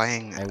you're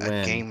playing I a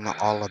win. game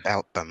all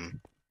about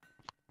them?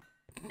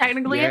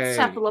 Technically, it's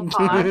Yay.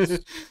 cephalopods.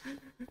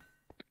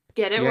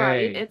 Get it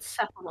right. Yay. It's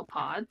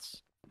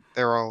cephalopods.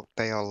 They all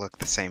look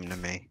the same to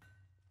me.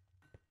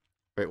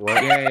 Wait,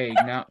 what? Yay!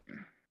 Now,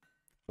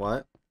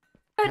 What?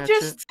 I Hatchet?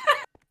 just...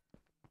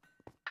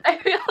 I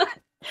feel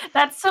like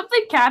that's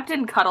something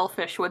Captain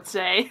Cuttlefish would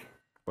say.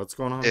 What's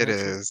going on? It Hatchet?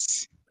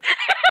 is.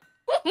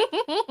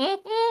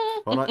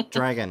 Hold on,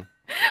 Dragon.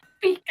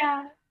 Pika.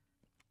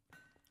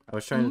 I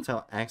was trying to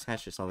tell Axe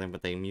Hatchet something,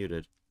 but they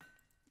muted.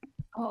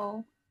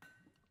 Oh.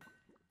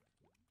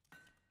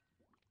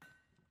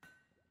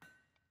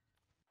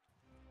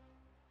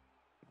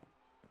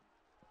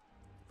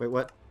 Wait,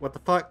 what? What the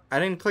fuck? I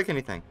didn't click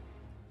anything.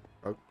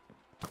 Oh.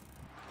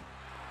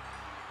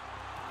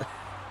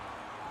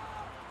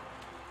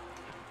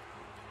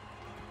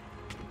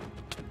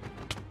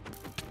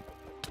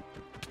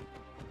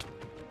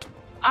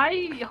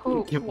 I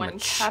hope Give him a when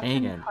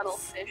Captain chance.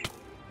 Cuttlefish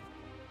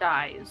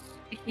dies,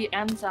 he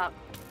ends up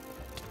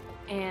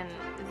in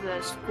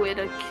the squid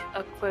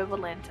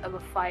equivalent of a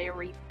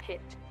fiery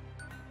pit.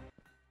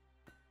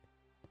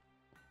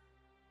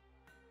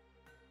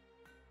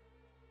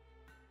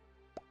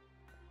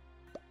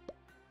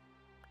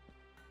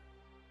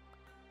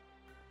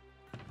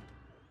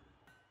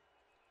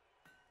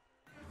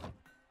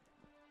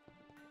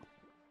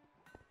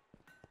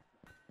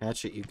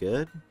 Hatchet, you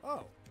good?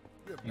 Oh,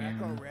 you're back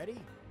Yeah. already?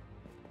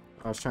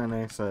 I was trying to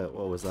ask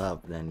what was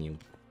up, then you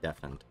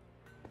deafened.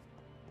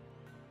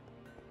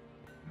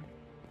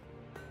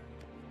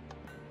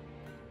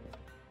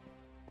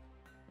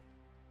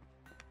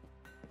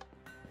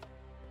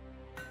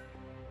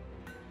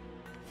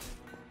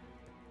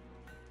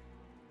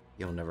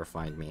 You'll never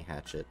find me,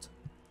 Hatchet.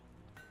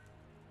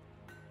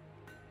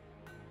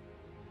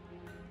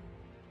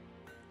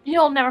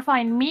 You'll never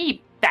find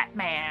me,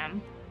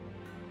 Batman.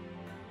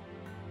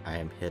 I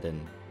am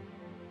hidden.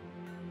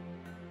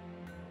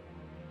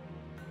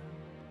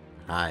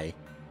 Hi.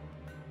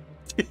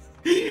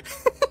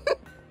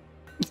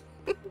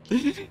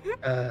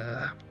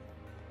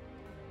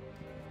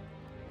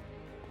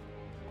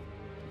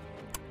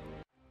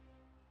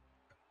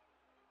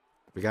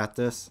 We got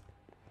this.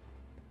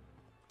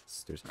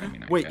 I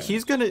mean, I Wait, guess.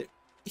 he's got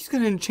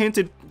an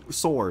enchanted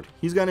sword.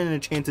 He's got an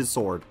enchanted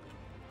sword.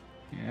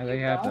 Yeah, they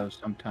have those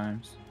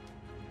sometimes.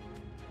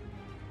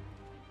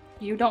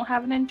 You don't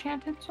have an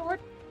enchanted sword?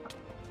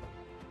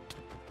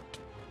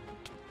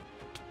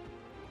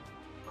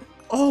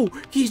 Oh,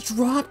 he's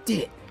dropped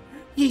it.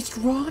 He's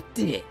dropped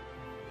it.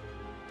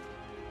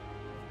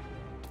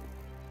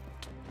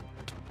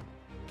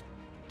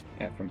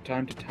 Yeah, from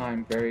time to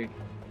time,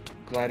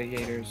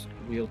 gladiators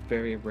wield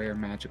very rare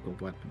magical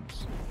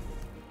weapons.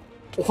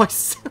 Oh, I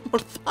set him on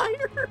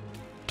fire.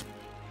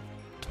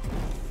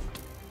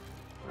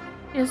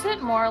 Is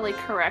it morally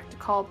correct to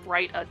call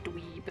Bright a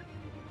dweeb?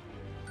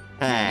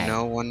 Hey.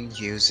 No one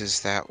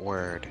uses that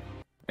word.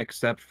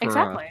 Except for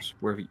Exactly. us,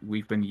 where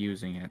we've been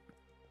using it.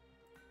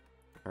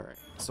 All right.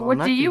 So What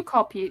do you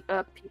call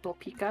people,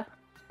 Pika?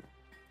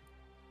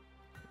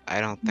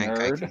 I don't think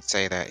I Nerd. can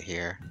say that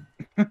here.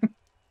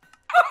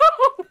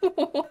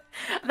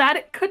 That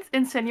it could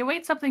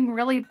insinuate something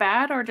really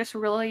bad or just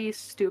really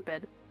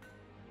stupid.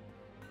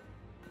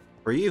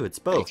 For you, it's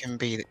both.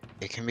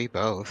 It can be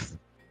both.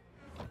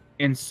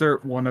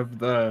 Insert one of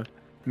the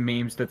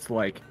memes that's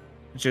like,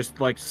 just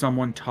like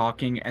someone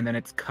talking and then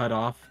it's cut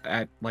off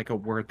at like a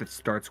word that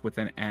starts with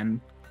an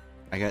N.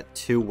 I got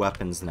 2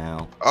 weapons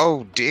now.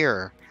 Oh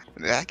dear.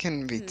 That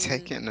can be Hmm.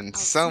 taken in I'll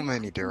so see many what I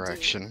can do.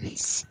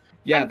 directions.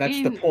 Yeah, I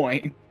that's the mean-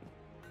 point.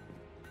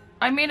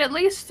 I mean, at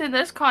least in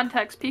this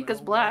context,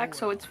 Pika's black,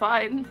 so it's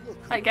fine,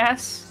 I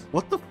guess.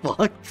 What the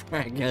fuck,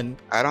 Dragon?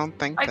 I don't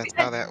think I that's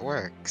mean- how that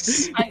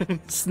works.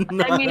 It's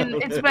I mean,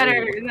 not. it's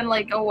better than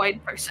like a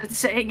white person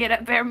saying it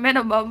at bare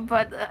minimum,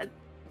 but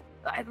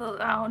I don't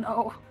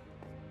know.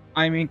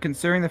 I mean,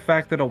 considering the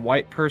fact that a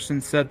white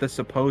person said the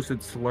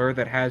supposed slur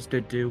that has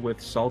to do with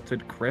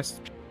salted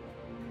crisp,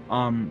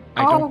 I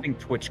Oh. don't think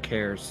Twitch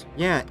cares.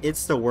 Yeah,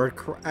 it's the word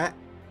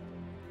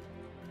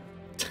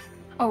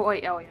Oh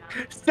wait, oh yeah.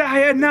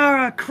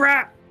 Sayonara,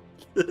 crap!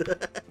 No,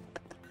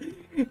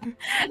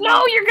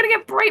 you're gonna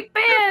get Bright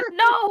banned.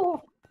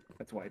 No.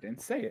 That's why I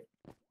didn't say it.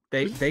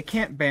 They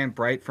can't ban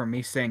Bright from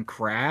me saying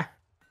cra.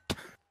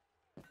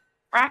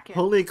 Bracket.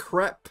 Holy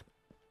crap.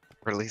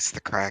 Release the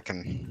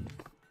Kraken.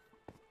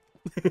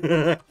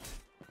 I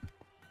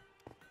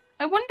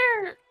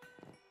wonder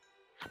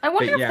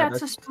if yeah,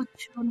 that's a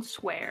Splatoon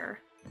swear.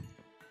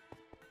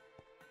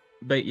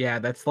 But yeah,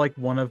 that's like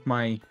one of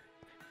my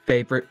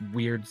favorite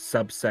weird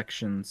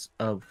subsections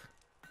of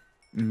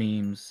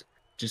memes.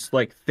 Just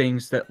like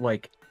things that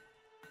like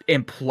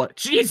imply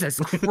Jesus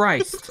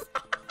Christ.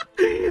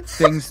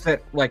 Things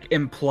that like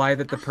imply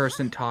that the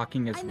person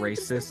talking is I know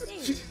just the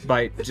racist thing.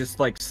 by just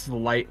like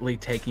slightly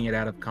taking it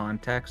out of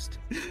context.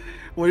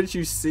 What did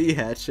you see,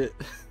 Hatchet?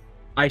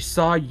 I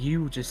saw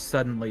you just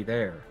suddenly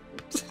there.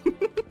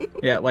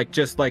 Yeah, like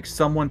just like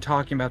someone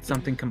talking about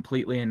something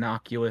completely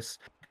innocuous,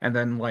 and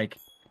then like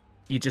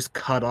you just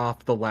cut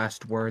off the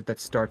last word that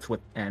starts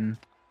with N.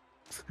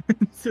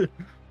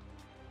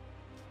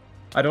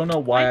 I don't know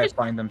why I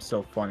find them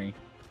so funny.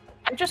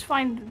 I just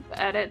find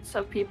edits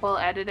of people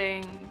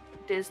editing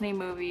Disney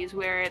movies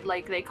where it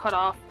like they cut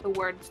off the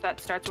words that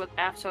starts with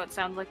F, so it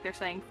sounds like they're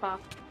saying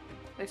fuck.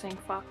 They're saying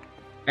fuck.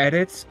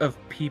 Edits of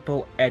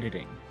people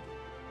editing.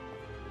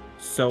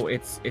 So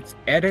it's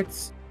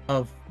edits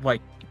of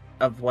like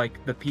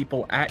the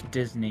people at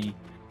Disney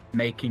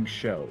making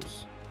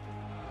shows.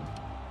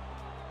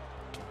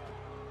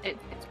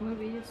 It's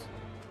movies.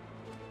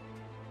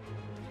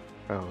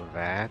 Oh,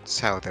 that's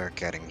how they're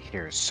getting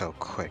here so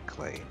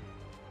quickly.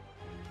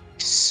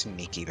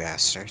 Sneaky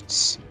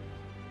bastards.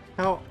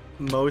 How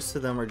most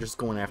of them are just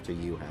going after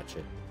you,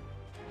 Hatchet.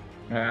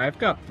 I've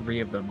got 3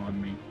 of them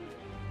on me.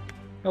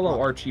 Hello,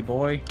 What? Archie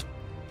boy.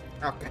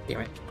 Oh, god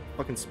damn it.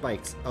 Fucking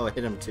spikes. Oh, I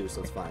hit him too,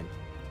 so it's fine.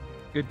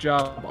 Good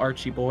job,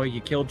 Archie boy.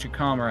 You killed your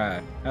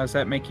comrade. How does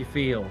that make you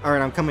feel?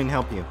 Alright, I'm coming to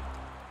help you.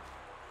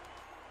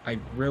 I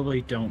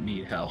really don't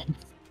need help.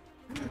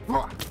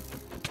 Fuck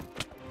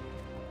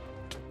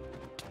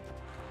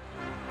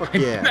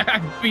yeah.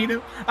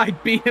 I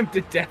beat him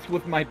to death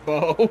with my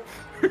bow.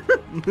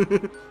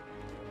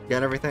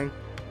 Got everything?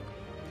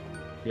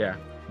 Yeah,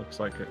 looks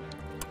like it.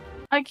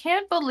 I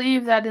can't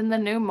believe that in the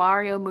new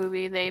Mario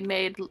movie they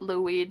made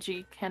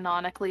Luigi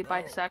canonically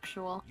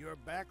bisexual. You're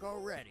back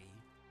already.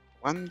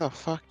 When the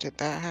fuck did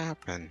that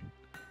happen?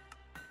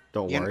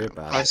 Don't worry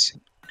about it. Plus,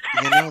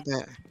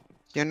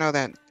 you know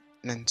that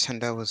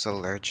Nintendo was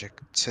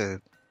allergic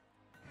to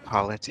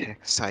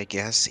politics, I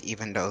guess,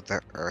 even though the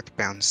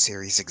Earthbound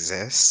series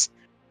exists.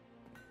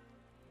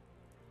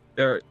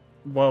 They're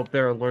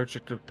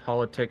allergic to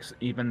politics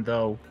even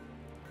though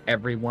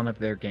every one of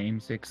their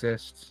games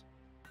exists.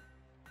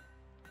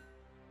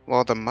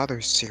 Well, the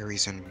Mother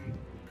series in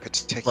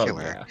particular,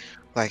 Well, yeah.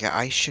 like,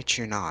 I shit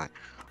you not,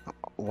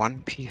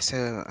 one piece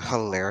of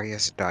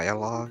hilarious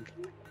dialogue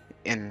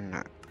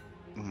in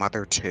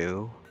Mother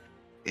 2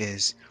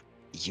 is,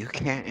 you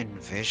can't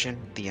envision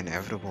the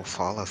inevitable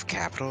fall of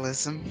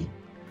capitalism?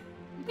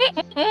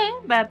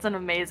 That's an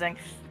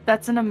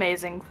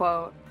amazing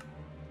quote.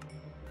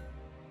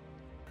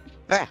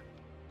 Ah!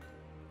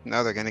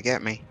 No, they're gonna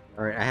get me.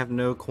 Alright, I have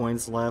no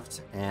coins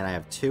left, and I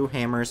have 2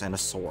 hammers and a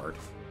sword.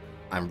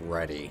 I'm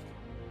ready.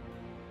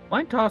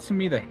 Mind tossing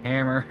me the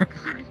hammer?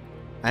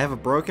 I have a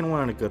broken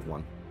one and a good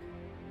one.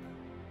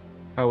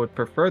 I would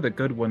prefer the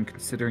good one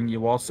considering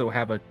you also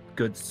have a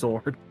good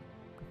sword.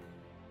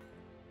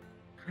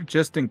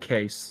 Just in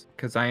case,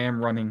 because I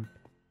am running...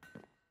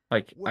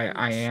 Like,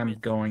 I am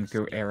going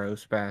through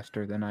arrows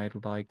faster than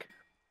I'd like.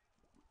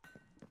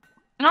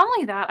 Not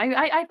only that,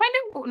 I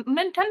find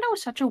Nintendo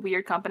is such a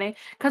weird company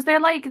because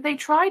they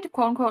try to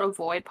quote unquote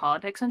avoid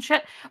politics and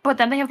shit, but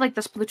then they have like the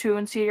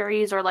Splatoon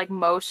series or like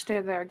most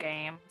of their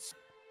games.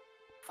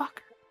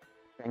 Fuck.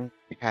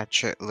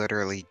 Hatchet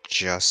literally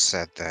just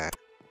said that.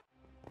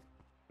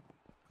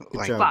 Good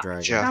Like, job,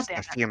 Dragon. just Goddamn a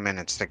it. few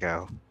minutes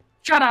ago.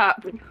 Shut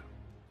up.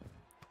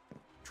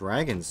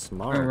 Dragon's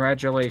smart.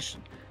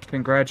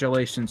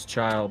 Congratulations,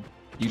 child.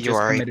 You You just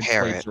are a committed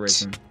parrot.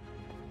 plagiarism.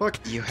 Look,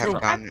 You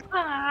have gone,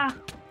 Ah,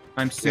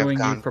 I'm you have suing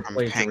you gone for from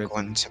plagiarism.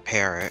 penguin to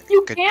parrot.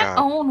 you Good can't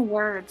job. own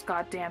words,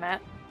 goddammit.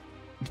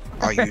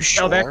 Are you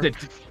sure?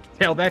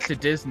 Tell that to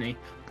Disney,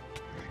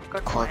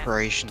 Good point.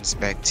 Corporations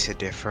beg to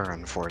differ,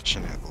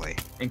 unfortunately.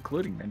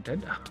 including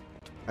Nintendo.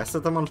 I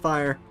set them on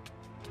fire,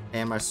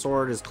 and my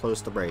sword is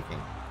close to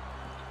breaking.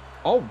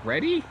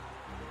 Already?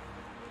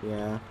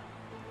 Yeah.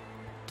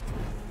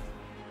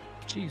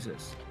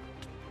 Jesus.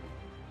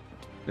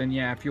 Then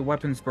yeah, if your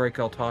weapons break,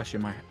 I'll toss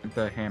you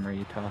the hammer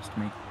you tossed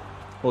me.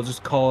 We'll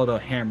just call it a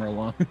hammer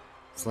alone.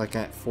 It's like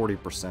at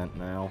 40%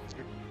 now.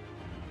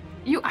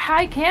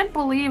 I can't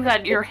believe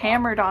that you're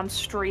hammered on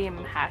stream,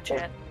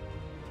 Hatchet.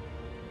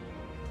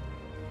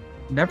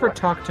 Never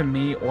talk to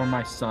me or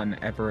my son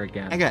ever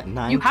again. I got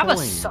 9 You have a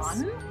coins.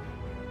 son?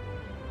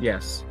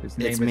 Yes, his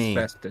name It's is me.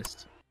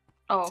 Festus.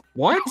 Oh.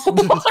 What?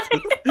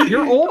 What?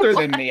 You're older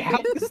than me. How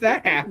does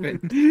that happen?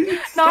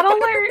 Not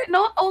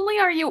only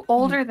are you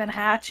older than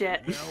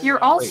Hatchet,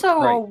 you're also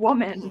a right.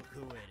 woman.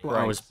 Well,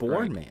 I was Right,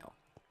 born right. male.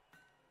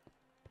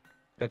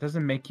 That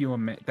doesn't make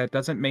you that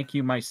doesn't make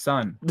you my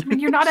son. I mean,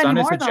 you're not Son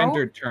anymore, is a though.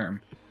 gendered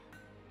term.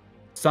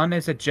 Son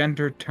is a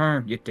gendered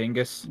term, you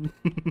dingus.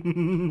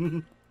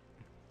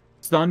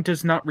 Son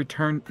does not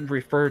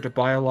refer to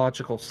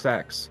biological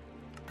sex.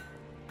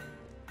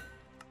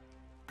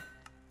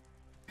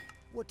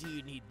 What do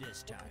you need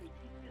this time?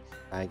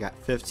 I got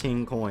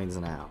 15 coins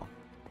now.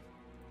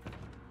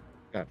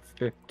 Got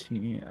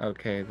 15.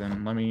 Okay,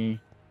 then let me.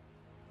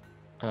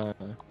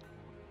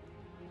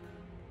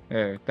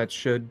 There. That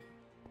should.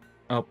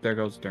 Oh, there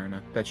goes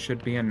Derna. That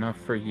should be enough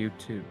for you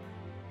too.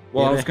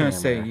 Well, Get I a was gonna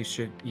say hammer. you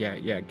should.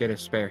 Yeah, get a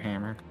spare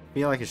hammer. I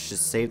feel like I should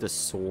save the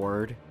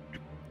sword,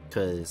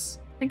 because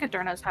I think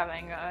Adurna's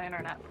having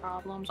internet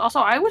problems. Also,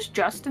 I was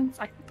just in.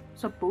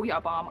 It's a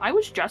booyah bomb. I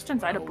was just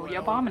inside a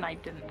booyah bomb and I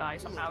didn't die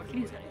somehow.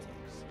 Jesus.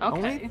 the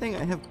only Okay. thing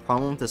I have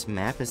problem with this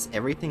map is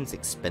everything's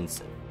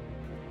expensive.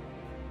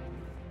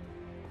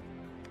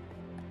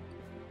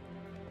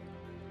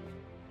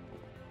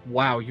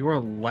 Wow, you are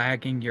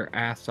lagging your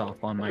ass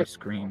off on my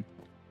screen.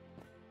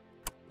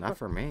 Not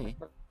for me.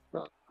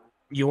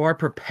 You are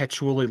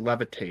perpetually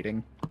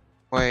levitating.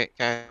 Wait,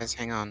 guys,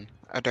 hang on.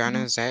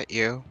 Adarna, is that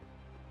you?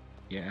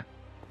 Yeah.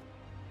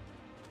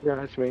 Yeah,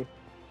 that's me.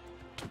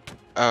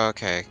 Oh,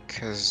 okay,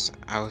 because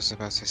I was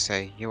about to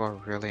say, you are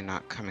really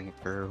not coming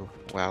through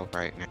well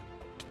right now.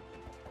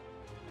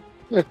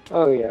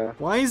 Oh yeah.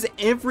 Why is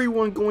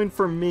everyone going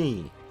for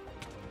me?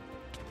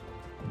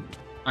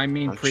 I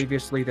mean, Punch.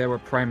 previously they were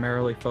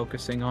primarily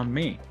focusing on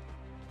me.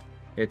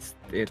 It's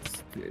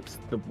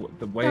the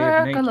way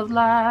of Circle nature. of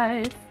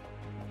life.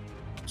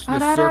 It's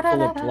the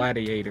circle of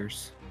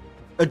gladiators.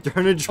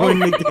 Adurna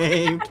joined the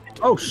game.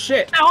 Oh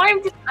shit! Now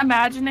I'm just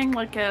imagining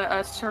like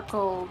a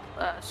circle,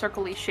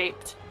 circly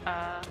shaped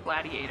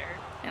gladiator,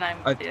 and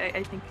I think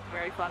it's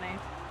very funny.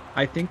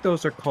 I think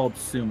those are called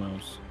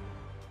sumos.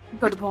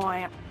 Good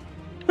point.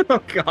 Oh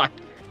god.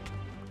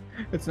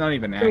 It's not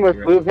even With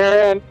accurate. blue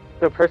hair and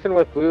the person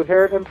with blue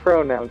hair and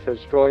pronouns has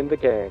joined the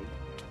game.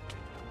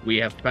 We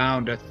have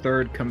found a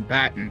third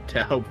combatant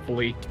to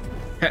hopefully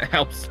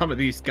help some of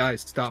these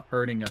guys stop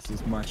hurting us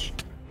as much.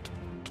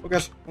 Oh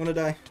gosh, I wanna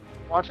die.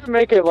 Why don't you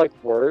make it like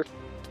worse?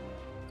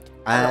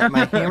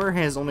 My hammer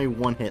has only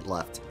one hit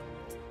left.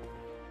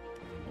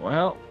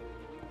 Well,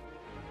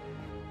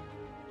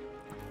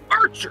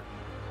 Archer.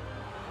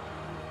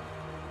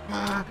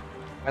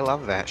 I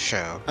love that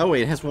show. Oh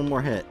wait, it has one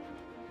more hit.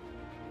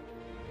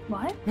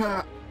 What?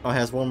 Oh, it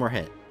has one more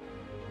hit.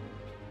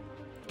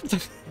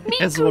 It Me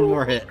has too. one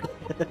more hit.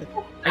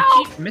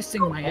 I keep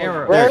missing my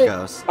arrow. There Right. it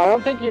goes. I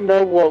don't think you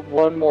know what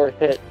one more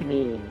hit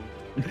means.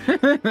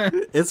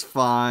 It's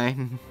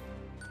fine.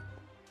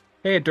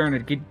 Hey, Adurna,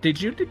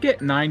 did you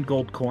get 9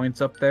 gold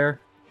coins up there?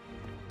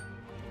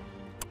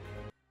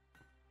 I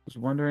was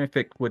wondering if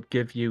it would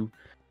give you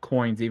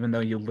coins even though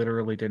you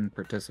literally didn't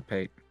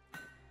participate.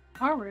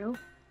 Haru.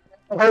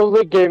 It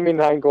only gave me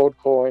 9 gold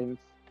coins.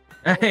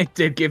 It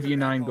did give you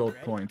 9 gold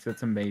coins.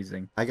 That's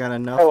amazing. I got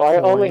enough. Oh,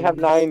 I only have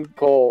coins. 9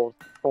 gold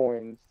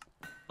coins.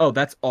 Oh,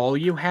 that's all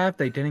you have?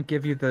 They didn't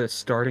give you the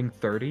starting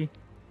 30?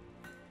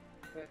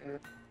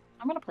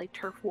 I'm gonna play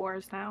Turf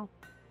Wars now.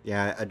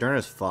 Yeah,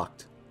 Adurna's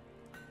fucked.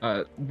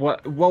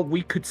 What? Well,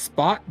 we could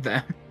spot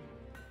them.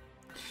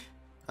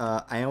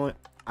 I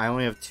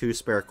only have 2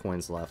 spare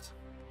coins left.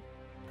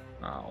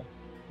 Oh,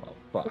 well,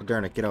 fuck.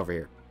 Adurna, get over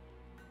here.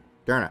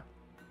 Adurna.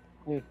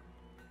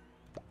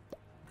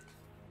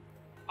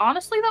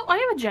 Honestly, though, I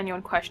have a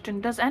genuine question.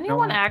 Does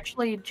anyone No.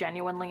 actually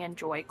genuinely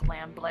enjoy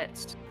Clan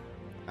Blitz?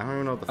 I don't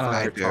even know what the fuck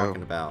I you're do.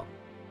 talking about.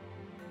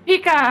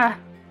 Pika!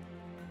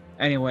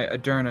 Anyway,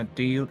 Adurna,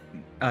 do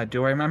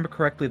I remember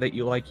correctly that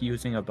you like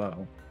using a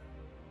bow?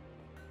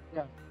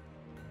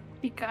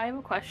 Pika, I have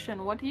a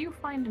question. What do you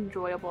find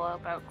enjoyable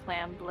about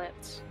Clan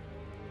Blitz?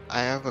 I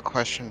have a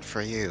question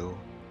for you.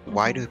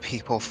 Why do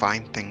people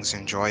find things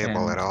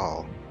enjoyable And- at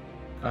all?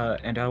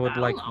 And I would I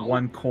don't like know.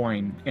 1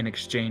 coin in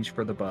exchange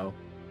for the bow.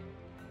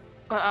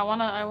 But I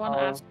wanna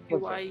ask you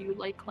what's why you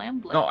like Clan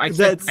Blitz. No, I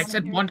That's-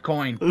 said 1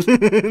 coin.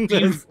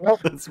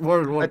 That's more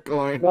than one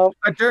coin. Nope.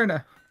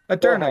 Adurna,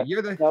 ahead.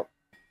 you're the Nope.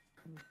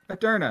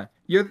 Adurna,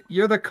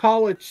 you're the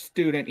college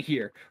student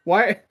here.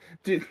 Why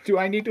do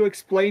I need to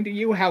explain to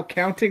you how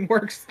counting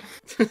works?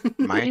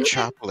 My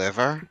chopped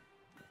liver?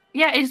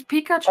 Yeah, is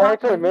Pika I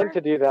chopped actually meant liver?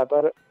 to do that,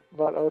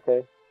 but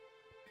okay.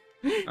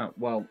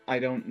 Well, I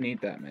don't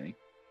need that many.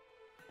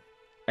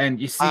 And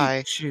you see,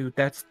 Hi. Shu,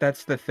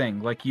 that's the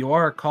thing. Like, you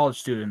are a college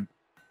student,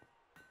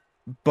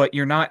 but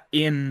you're not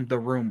in the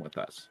room with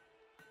us.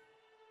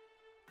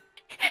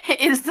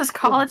 Is this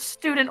college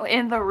student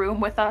in the room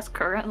with us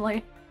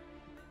currently?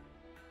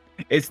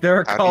 Is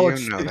there a How college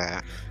do you know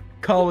that?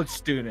 college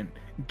student?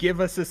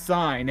 Give us a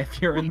sign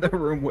if you're in the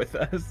room with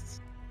us.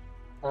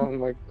 Oh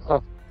my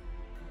god.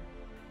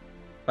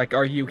 Like,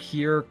 are you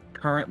here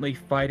currently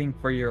fighting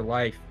for your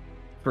life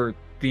for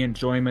the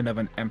enjoyment of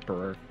an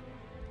emperor?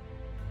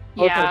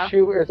 Yeah. Also,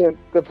 Shu isn't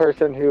the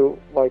person who,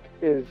 like,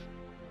 is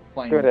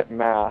Playing- good at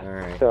math,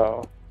 Alright.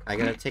 so... I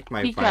gotta take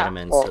my Pika.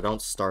 vitamins, so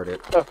don't start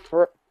it.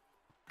 Pika,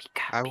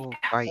 I will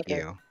Pika, fight Okay.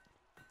 you.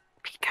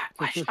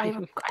 Pika, I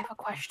have a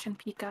question,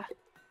 Pika.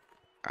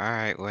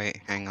 Alright,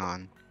 wait, hang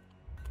on.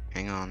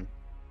 Hang on.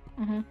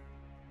 Mm-hmm.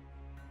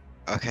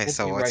 Okay, We'll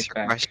so be what's right your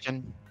back.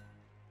 question?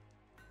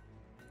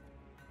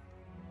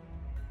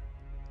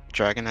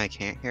 Dragon, I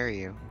can't hear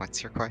you.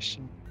 What's your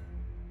question?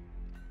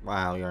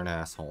 Wow, you're an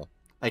asshole.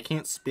 I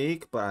can't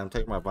speak, but I'm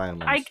taking my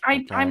vitamins.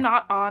 I'm Okay.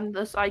 not on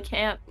this. I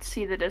can't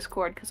see the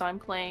Discord because I'm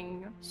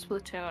playing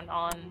Splatoon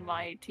on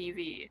my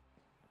TV, which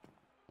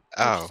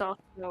Oh, is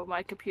also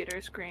my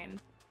computer screen.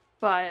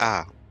 But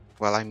ah.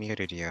 Well, I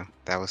muted you.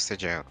 That was the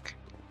joke.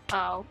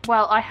 oh,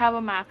 well, I have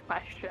a math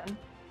question.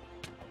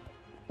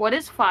 What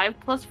is 5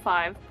 plus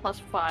 5 plus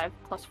 5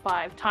 plus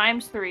 5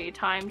 times 3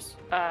 times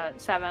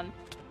 7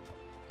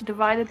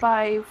 divided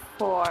by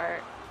 4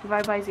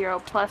 divided by 0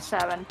 plus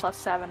 7 plus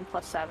 7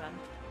 plus 7?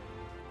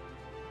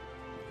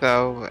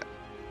 So,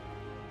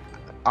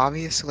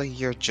 obviously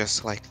you're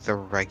just like the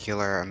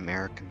regular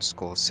American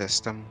school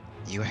system.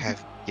 You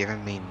have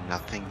given me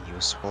nothing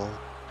useful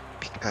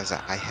because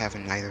I have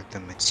neither the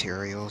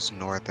materials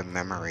nor the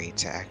memory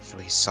to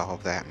actually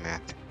solve that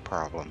math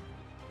problem.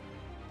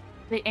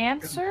 The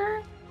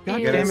answer God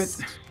is... damn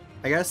it.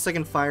 I got a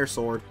second fire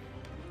sword.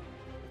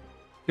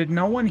 Did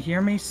no one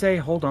hear me say,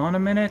 hold on a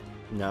minute?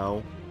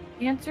 No.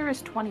 The answer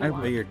is 21.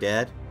 Oh, you're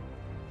dead?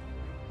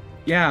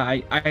 Yeah,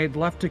 I'd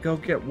left to go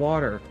get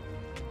water.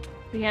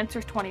 The answer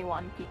is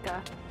 21,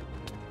 Pika.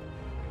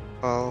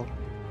 Oh,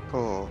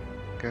 cool.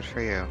 Good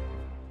for you.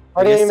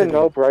 I didn't guess even it-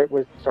 know Bright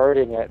was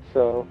starting it,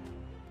 so...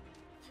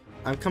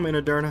 I'm coming,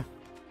 Adurna.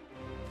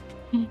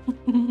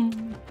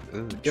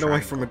 Ooh, Get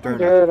away from triangle. I'm Moderna.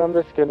 good, I'm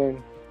just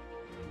kidding.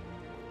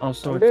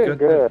 Also, I'm it's doing good.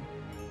 good.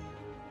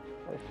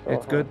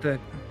 It's good that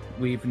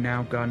we've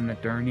now gotten a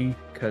Derny,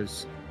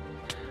 because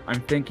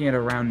I'm thinking at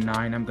around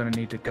 9 I'm gonna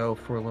need to go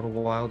for a little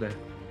while to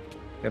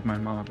get my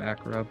mom a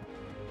back rub.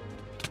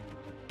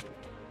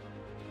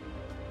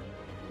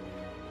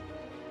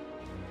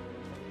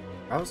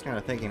 I was kind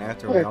of thinking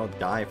after we all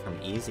die from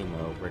easy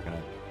mode, we're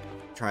gonna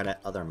try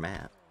that other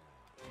map.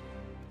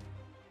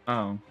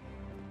 Oh.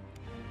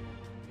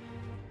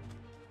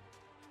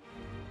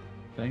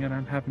 Dang it,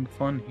 I'm having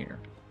fun here.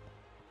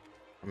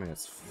 I mean,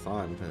 it's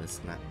fun, but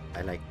it's not.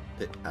 I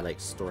like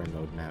story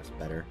mode maps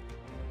better.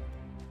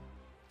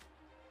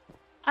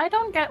 I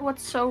don't get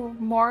what's so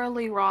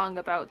morally wrong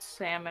about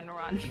Salmon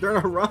Run. They're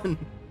on a run.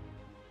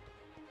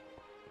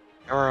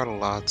 There are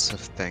lots of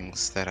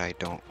things that I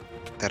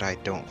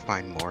don't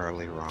find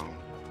morally wrong.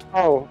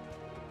 Oh,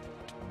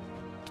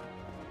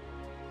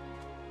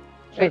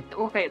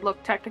 Okay,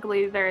 look,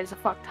 technically there is a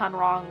fuck ton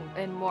wrong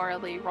and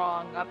morally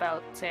wrong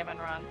about Salmon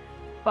Run.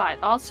 But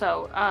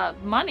also,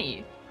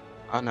 money.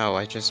 Oh no,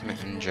 I just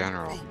meant in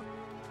general.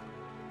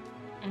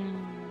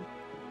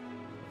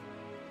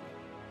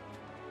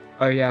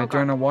 Oh yeah, Oh,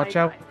 God, Derna, watch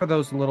I- out for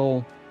those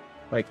little,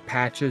 like,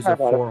 patches I of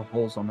got it. 4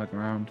 holes on the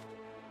ground.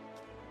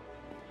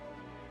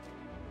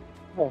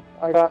 oh,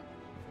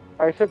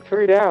 I took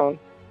 3 down.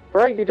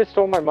 Right, you just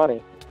stole my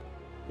money.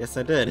 Yes,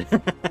 I did.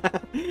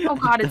 Oh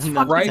God, it's And fucking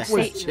then Right was-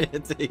 attached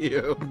it to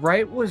you.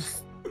 Bright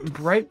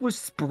was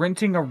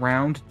sprinting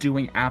around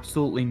doing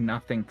absolutely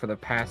nothing for the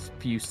past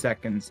few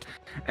seconds,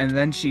 and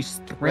then she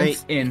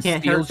sprints Wait, in, you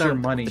can't steals hurt your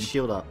them. Put money. the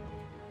shield up.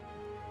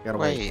 Gotta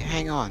Wait, wait.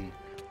 hang on.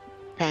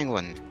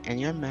 Penguin, in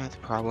your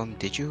math problem,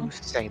 did you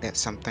say that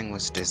something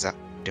was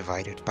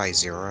divided by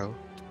 0?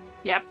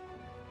 Yep.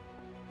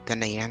 Then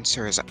the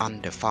answer is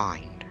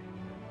undefined.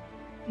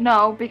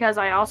 No, because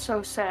I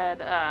also said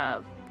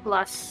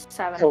plus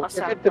 7 So plus if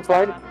 7 it's plus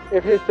divided, 7.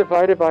 if it's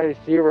divided by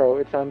 0,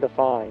 it's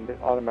undefined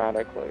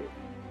automatically.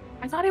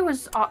 I thought it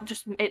was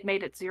just it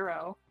made it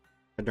 0.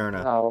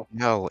 Moderna. No,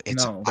 No,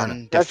 it's No. That's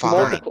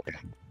undefined.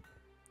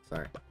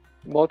 Sorry.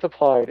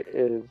 multiplied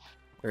is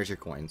There's your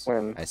coins.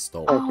 when I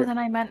stole. Oh. Oh, Okay. then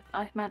I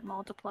meant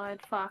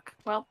multiplied. Fuck.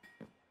 Well,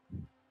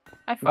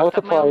 I fucked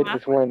up my own Multiplied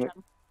math is when-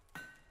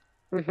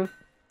 question.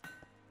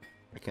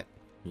 Okay.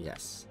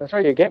 Yes. That's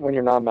what you get when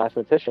you're not a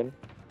mathematician.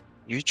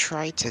 You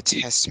tried to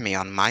test me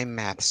on my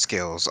math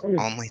skills Mm.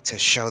 only to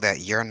show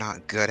that you're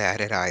not good at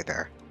it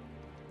either.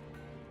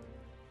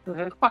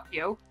 Fuck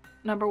you.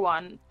 Number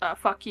 1.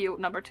 Fuck you.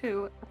 Number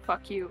 2.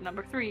 Fuck you.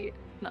 Number 3.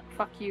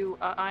 Fuck you.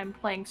 I'm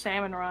playing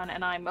Salmon Run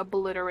and I'm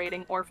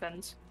obliterating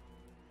orphans.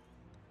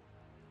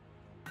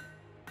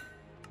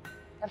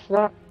 That's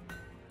not.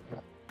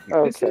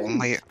 This Okay.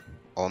 isn't-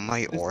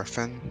 Only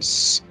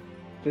orphans?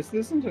 This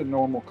isn't a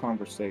normal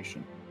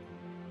conversation.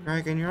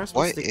 Dragon, you're not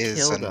supposed What to is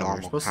kill a them. You're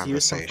normal supposed to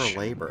use them for conversation?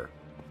 labor.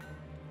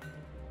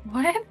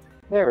 What?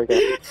 There we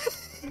go.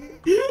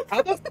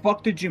 How the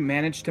fuck did you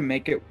manage to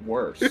make it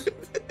worse?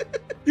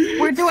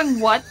 We're doing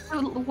what?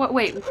 What?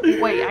 Wait.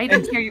 I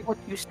didn't hear what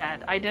you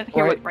said. I didn't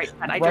hear what Bright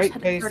said. I Bright just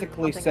had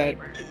basically heard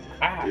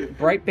said-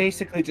 Bright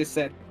basically just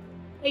said,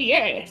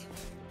 yes,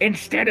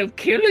 instead of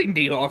killing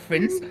the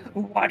orphans,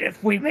 what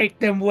if we make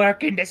them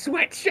work in the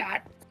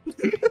sweatshop?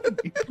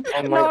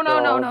 Oh my No.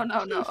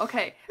 God.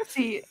 Okay.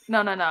 See,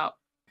 no.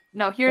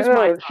 No, here's No,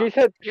 my. she thought.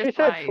 said Here's she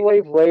said my-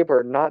 slave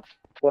labor, not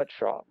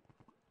sweatshop,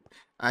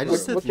 I just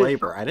Which said is-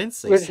 labor. I didn't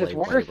say which is slave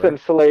worse labor. than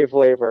slave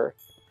labor.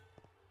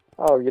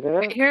 Oh, you didn't?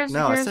 Wait, here's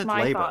No, I here's said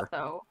my labor. thought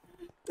though.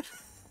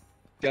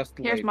 Just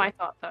Here's labor. my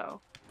thought though.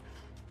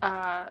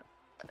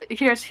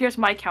 Here's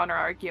my counter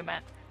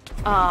argument.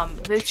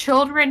 The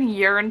children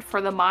yearn for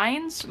the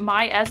mines.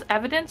 My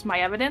evidence.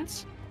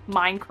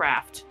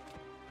 Minecraft.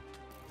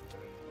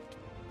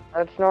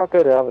 That's not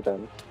good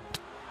evidence.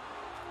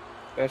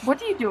 That's- What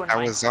do you do in That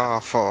Minecraft? was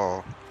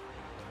awful.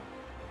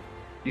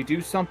 You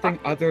do something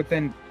other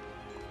than...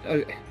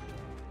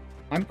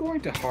 I'm going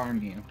to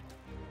harm you.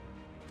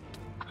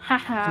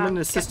 Haha. I'm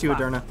gonna assist get you,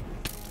 fucked. Aderna.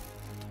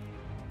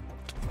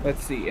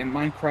 Let's see, in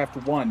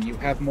Minecraft 1, you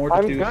have more to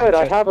I'm do good. than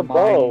I just have a mine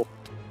bow.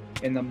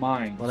 in the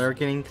mines. Well, they're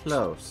getting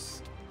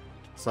close.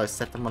 So I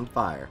set them on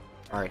fire.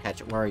 Alright,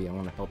 Hatchet, where are you? I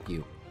want to help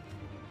you.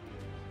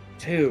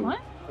 2. What?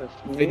 Just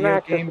Video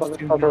smack this games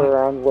do motherfucker not-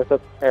 around with an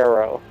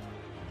arrow.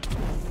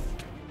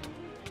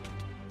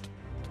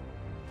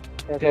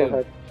 Yeah, go Dude.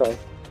 ahead. Sorry.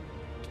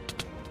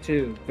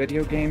 2.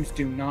 Video games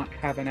do not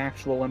have an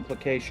actual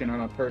implication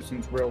on a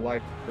person's real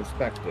life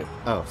perspective.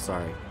 Oh,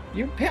 sorry.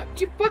 You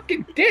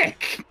fucking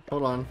dick!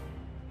 Hold on.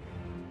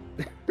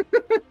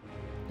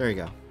 There you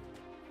go.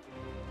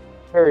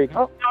 There you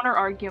go. Counter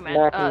argument.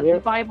 Knocking you. The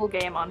Bible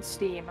game on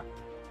Steam.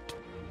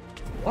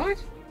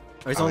 What?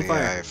 Oh, he's Oh on yeah,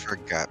 fire. I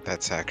forgot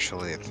that's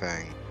actually a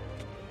thing.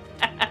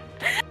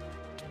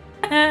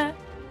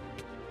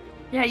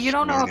 Yeah, you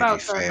don't know Humanity about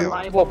the failed.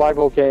 Multiple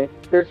Bible game.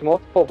 There's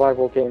multiple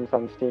Bible games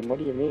on Steam. What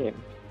do you mean?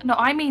 No,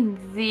 I mean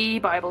the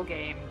Bible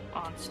game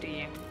on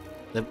Steam.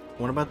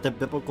 What about the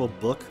biblical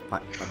book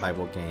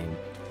Bible game?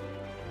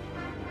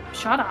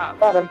 Shut up.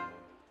 Got him.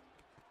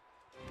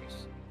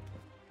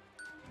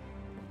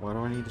 Why do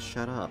I need to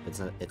shut up?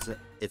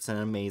 It's an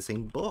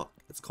amazing book.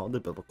 It's called the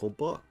Biblical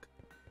Book.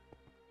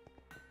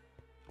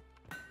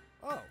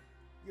 Oh,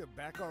 you're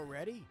back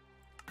already?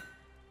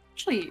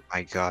 Actually,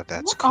 My god,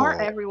 that's what cool.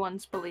 are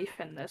everyone's belief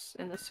in this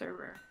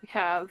server? We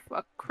have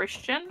a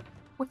Christian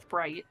with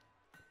Bright.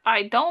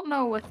 I don't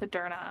know with the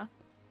Derna.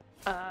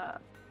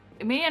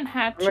 Me and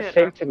Hatchet I'm a are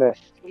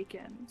Satanist.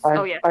 pagans. I've-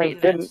 Oh yeah,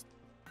 I've been- Satanist.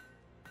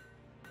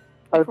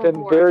 I've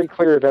been very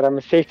clear that I'm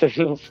a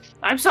Satanist.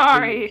 I'm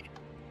sorry.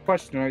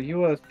 Question: are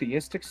you a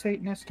theistic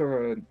Satanist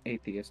or an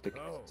atheistic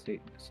Oh.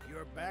 Satanist?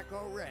 You're back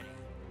already.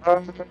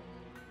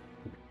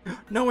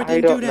 No, I I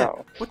didn't don't do that.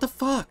 know. What the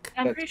fuck?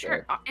 I'm That's pretty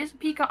fair. sure. Is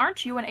Pika?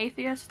 Aren't you an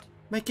atheist?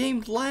 My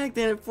game lagged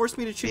and it forced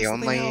me to choose The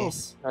something only-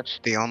 else.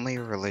 The only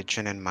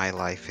religion in my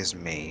life is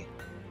me.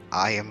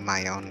 I am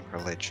my own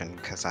religion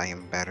because I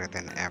am better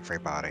than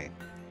everybody.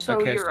 So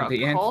Okay, you're so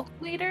the a cult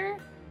leader?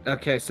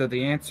 Okay, so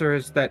the answer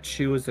is that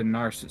she was a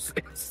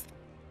narcissist.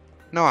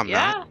 No, I'm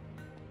Yeah. not.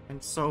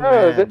 I'm so No,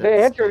 mad the at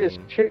this answer is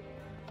game.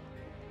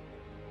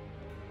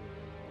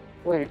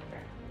 Wait.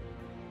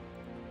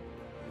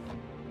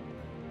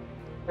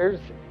 There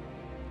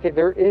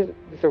is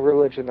a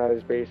religion that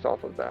is based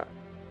off of that.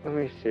 Let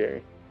me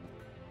see.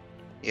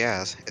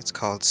 Yes, it's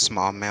called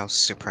small mouse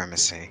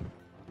supremacy.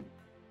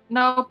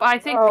 Nope. I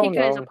think Oh,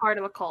 Pika is a no. part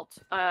of a cult.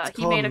 It's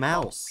He called made a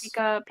Mouse.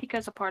 cult. Pika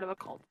is a part of a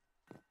cult.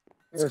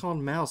 It's called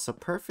Mouse, a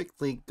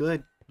perfectly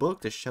good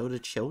book to show to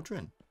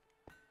children.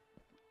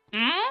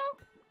 Hmm?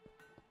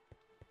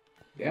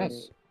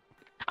 Yes.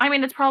 I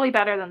mean, it's probably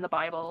better than the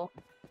Bible.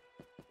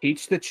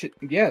 Teach the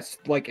yes,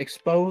 like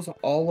expose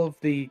all of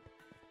the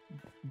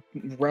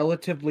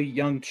relatively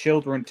young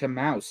children to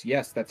mouse.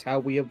 Yes, that's how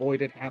we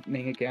avoid it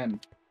happening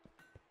again.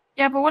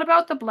 Yeah, but what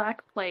about the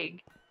Black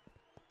Plague?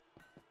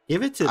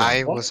 Give it to them.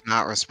 I What? was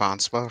not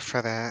responsible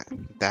for that.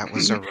 That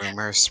was a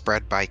rumor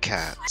spread by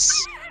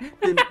cats.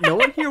 Did no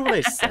one hear what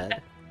I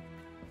said?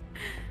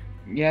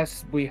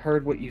 Yes, we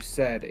heard what you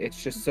said.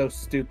 It's just so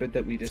stupid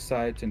that we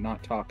decided to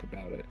not talk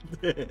about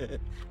it.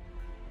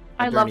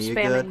 I love Adorni, you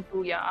spamming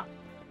booyah.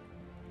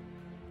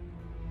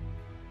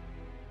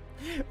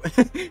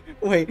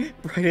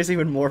 Wait, Bright is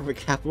even more of a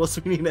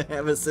capitalist. We need to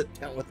have a sit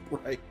down with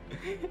Bright.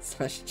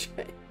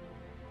 /J.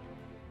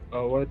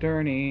 Oh,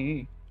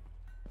 Adorni,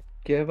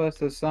 give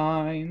us a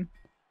sign.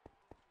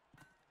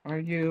 Are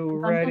you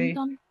Dun, ready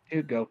dun,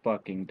 to go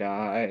fucking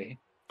die?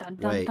 dun,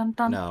 dun, Wait, dun,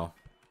 dun. no.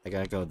 I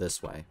gotta go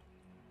this way.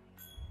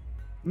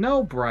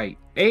 No, Bright.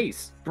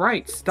 Ace,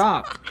 Bright,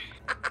 stop.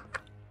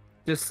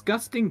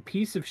 Disgusting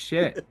piece of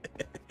shit.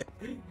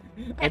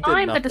 I did I'm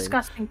the nothing.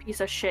 disgusting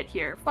piece of shit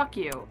here. Fuck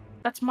you.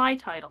 That's my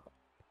title.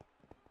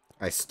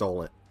 I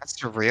stole it.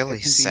 That's really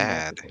It can be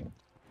sad, multiple.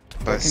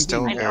 but It can be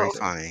still I very know.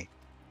 funny.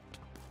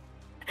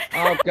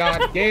 Oh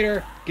god,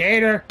 Gator!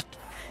 Gator!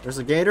 There's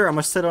a gator. I'm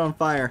gonna set it on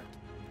fire.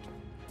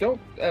 Don't.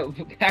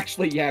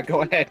 Actually, yeah,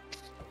 go ahead.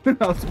 I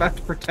was about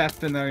to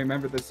protest and I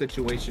remember the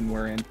situation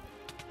we're in.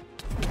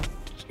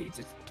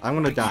 Jesus. I'm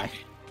gonna die.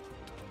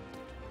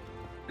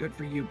 Good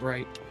for you,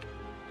 Bright.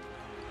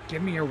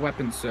 Give me your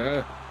weapon,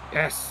 sir.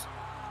 Yes.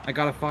 I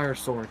got a fire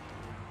sword.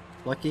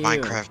 Lucky you.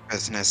 Minecraft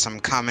business, I'm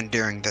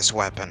commandeering this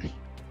weapon.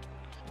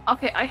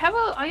 Okay, I have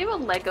a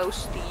Lego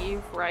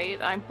Steve, right?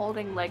 I'm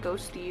holding Lego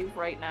Steve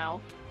right now.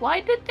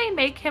 Why did they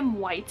make him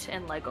white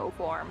in Lego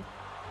form?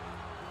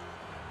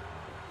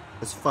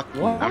 It's fuck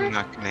you. What? I'm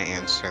not gonna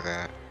answer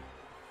that.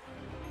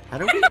 How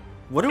do we?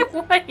 What do?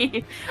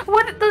 Wait,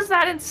 what does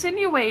that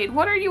insinuate?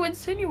 What are you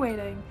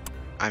insinuating?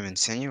 I'm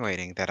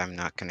insinuating that I'm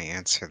not gonna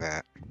answer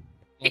that.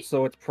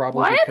 Also, it's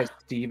probably What? because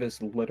Steve is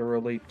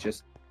literally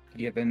just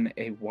given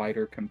a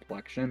whiter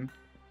complexion.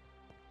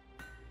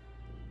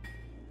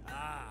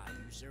 Ah,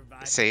 you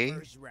survived See? the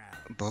first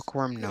round.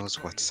 Bookworm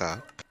knows what's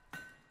up.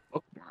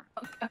 Bookworm.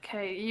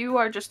 Okay, you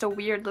are just a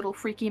weird little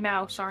freaky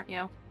mouse, aren't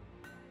you?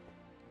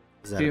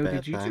 Is that Dude, a bad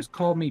did you thing? just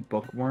call me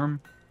Bookworm?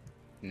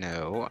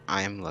 No,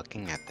 I am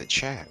looking at the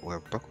chat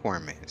where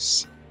Bookworm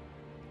is.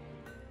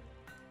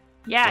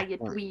 Yeah, you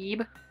Bookworm.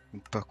 dweeb.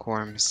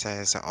 Bookworm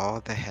says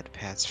all the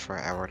headpads for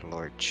our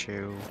Lord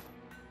Chew.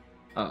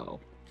 Oh.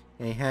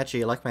 Hey Hatchet,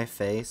 you like my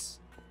face?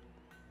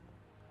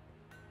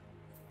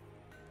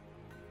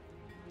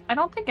 I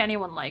don't think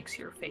anyone likes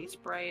your face,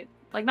 Bright.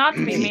 Like, not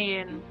to be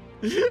mean.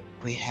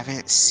 We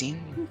haven't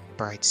seen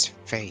Bright's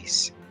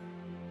face.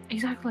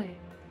 Exactly.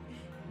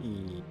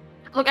 Hmm.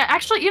 Look,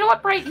 actually, you know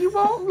what, Bright? You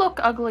won't look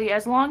ugly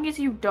as long as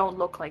you don't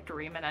look like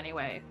Dreamin'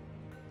 anyway.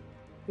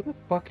 Who the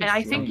fuck is And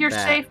I think Dream? you're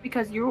Bat. safe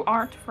because you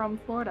aren't from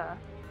Florida.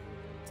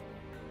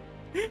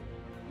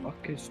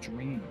 Fuck is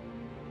Dream?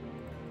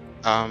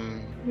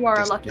 You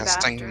are a lucky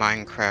Disgusting bastard.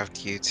 Minecraft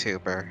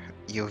YouTuber.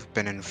 You've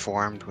been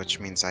informed, which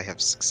means I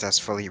have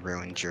successfully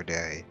ruined your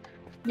day.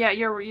 Yeah,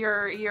 your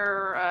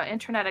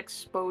internet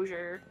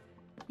exposure.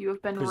 You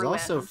have been Who's ruined.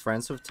 also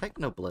friends with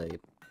Technoblade.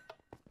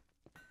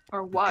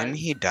 Or what? Didn't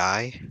he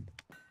die?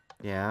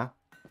 Yeah.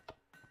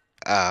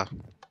 Oh.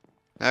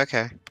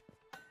 Okay.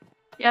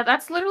 Yeah,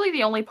 that's literally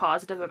the only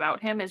positive about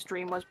him. Is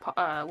Dream was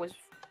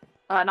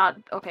not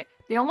okay.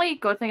 The only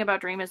good thing about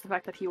Dream is the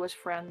fact that he was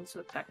friends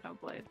with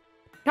Technoblade.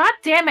 God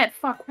damn it!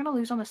 Fuck, we're gonna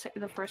lose on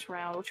the first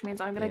round, which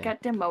means I'm gonna Yeah.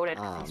 get demoted.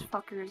 'Cause these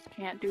fuckers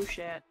can't do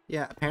shit.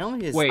 Yeah,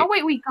 apparently it's... Wait. Oh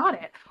wait, we got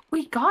it.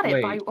 We got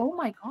it by. Wait. Oh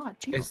my god.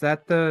 Jesus. Is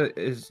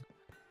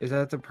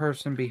that the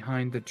person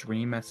behind the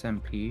Dream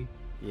SMP?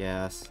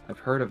 Yes. I've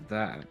heard of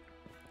that.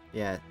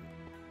 Yeah.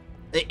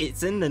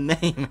 It's in the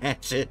name,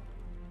 Hatchet.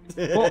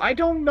 Well, I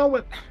don't know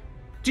what.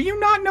 Do you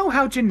not know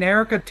how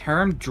generic a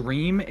term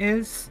dream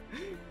is?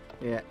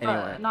 Yeah,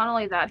 anyway. Not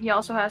only that, he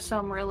also has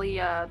some really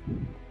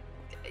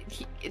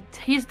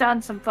he's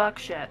done some fuck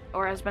shit,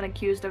 or has been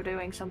accused of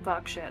doing some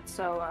fuck shit.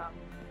 So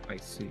I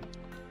see.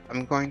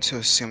 I'm going to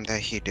assume that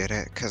he did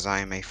it because I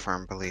am a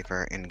firm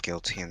believer in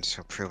guilty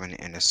until proven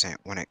innocent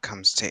when it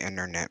comes to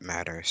internet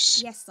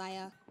matters. Yes,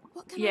 sire.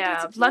 What can I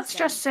yeah, do to let's please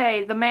just them?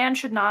 say the man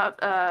should not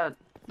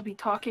be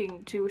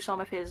talking to some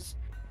of his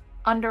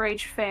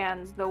underage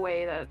fans the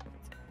way that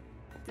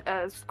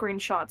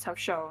screenshots have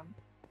shown,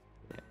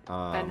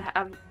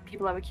 and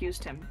people have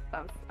accused him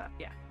of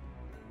yeah,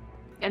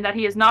 and that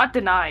he is not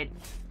denied.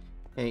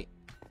 Hey,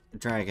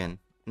 Dragon,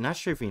 I'm not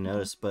sure if you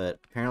noticed, but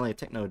apparently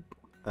Techno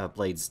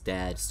Blade's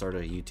dad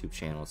started a YouTube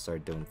channel and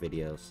started doing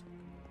videos.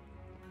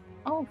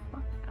 Oh,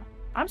 fuck yeah.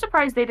 I'm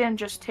surprised they didn't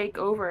just take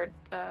over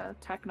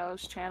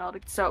Techno's channel.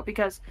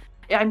 Because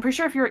I'm pretty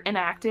sure if you're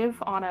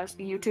inactive on a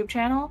YouTube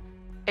channel,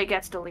 it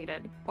gets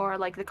deleted, or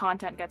like the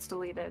content gets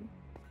deleted.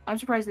 I'm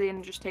surprised they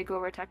didn't just take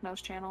over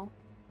Techno's channel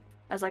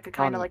as like a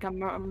kind of like a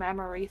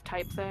memory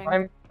type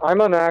thing.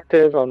 I'm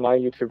inactive on my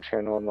YouTube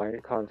channel and my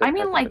content. I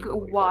mean like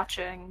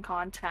watching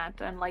content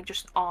and like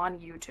just on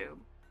YouTube.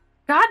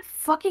 God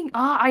fucking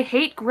I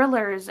hate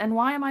grillers, and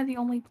why am I the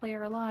only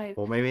player alive?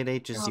 Well, maybe they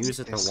just use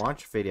it to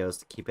watch videos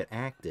to keep it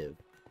active.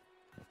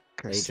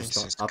 They just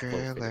don't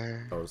upload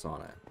videos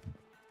on it.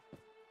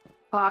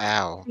 Fuck,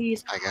 Ow,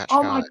 please. I got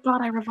Oh shot. my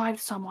god, I revived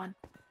someone.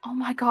 Oh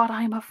my god,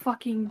 I am a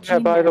fucking genius. Yeah,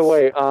 by the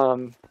way,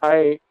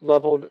 I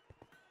leveled...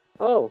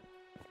 Oh,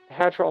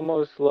 Hatcher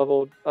almost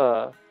leveled,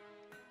 the,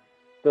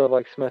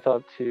 like, Smith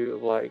up to,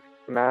 like,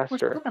 We're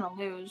Master. still gonna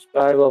lose.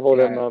 I leveled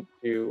him up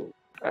to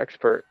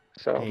Expert,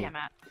 so... Hey, Damn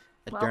it.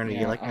 Well, Darn, yeah,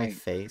 you like my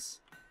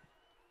face?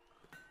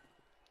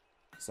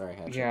 Sorry,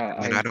 Hatchet.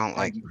 Yeah, And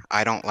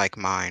I don't like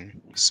mine,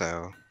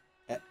 so...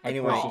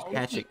 Anyway, purchased it.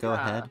 Hatchet, go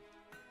ahead.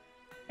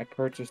 I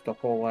purchased a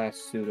whole ass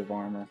suit of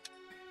armor.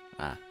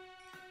 Ah,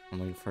 I'm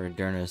looking for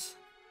Dernis.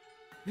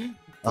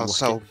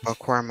 Also,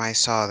 Bookworm, I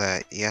saw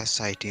that. Yes,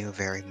 I do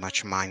very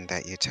much mind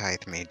that you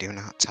tithe me. Do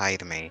not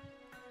tithe me.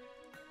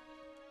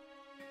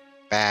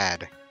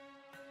 Bad.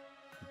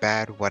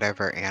 Bad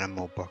whatever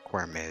animal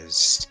Bookworm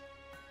is.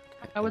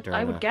 I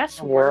would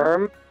guess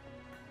Worm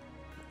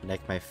Neck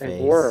my and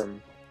face.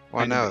 Worm.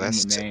 Well, no, In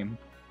that's the name.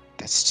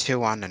 that's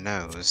too on the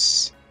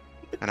nose,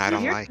 and I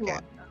don't You're like too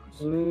it.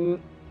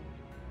 on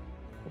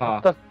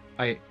those.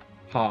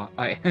 Ha.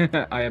 I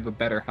have a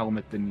better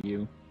helmet than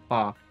you.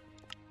 Ha.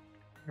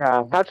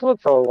 Yeah, Hatcher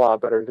looks a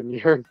lot better than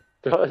yours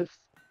does.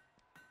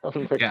 Oh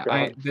my Yeah,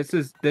 god. this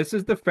is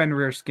the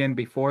Fenrir skin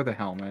before the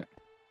helmet.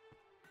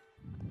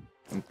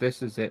 And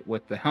this is it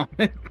with the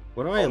helmet.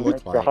 What do I Oh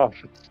look my like?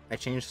 gosh. I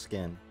changed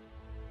skin.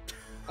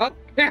 Oh.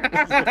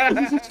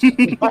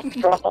 Oh my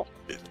god.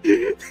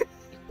 You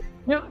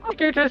look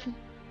like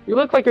you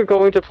look like you're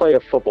going to play a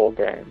football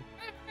game.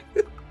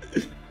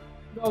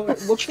 No,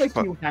 it looks like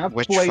you have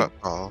Which played.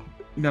 football?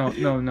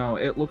 No.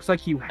 It looks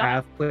like you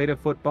have played a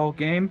football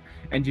game,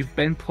 and you've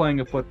been playing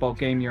a football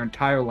game your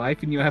entire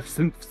life, and you have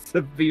some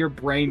severe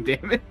brain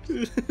damage.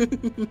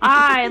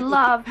 I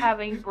love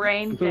having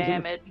brain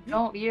damage,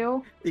 don't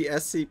you? The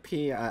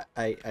SCP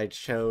I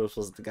chose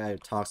was the guy who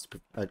talks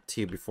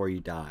to you before you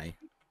die.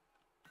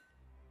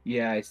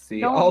 Yeah, I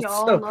see. Don't y'all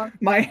Also, love-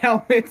 my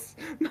helmet's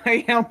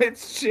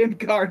shin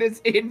guard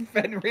is in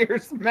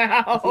Fenrir's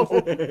mouth.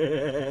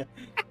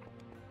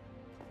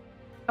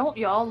 Don't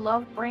y'all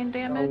love brain Oh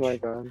damage? my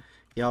god.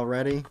 Y'all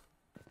ready?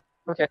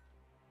 Okay.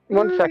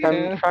 One sec, Yeah.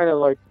 I'm trying to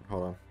like...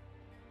 Hold on.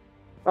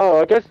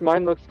 Oh, I guess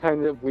mine looks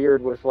kind of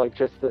weird with like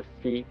just the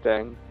feet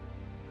thing.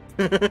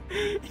 I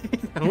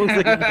don't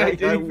think I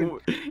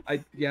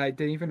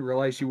didn't even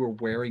realize you were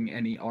wearing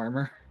any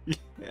armor.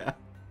 Yeah.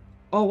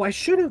 Oh, I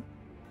should have.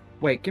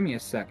 Wait, give me a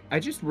sec. I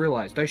just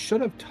realized I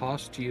should have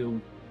tossed you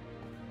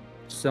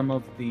some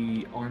of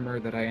the armor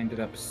that I ended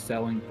up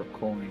selling for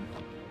coin.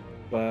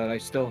 But I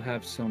still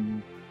have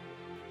some.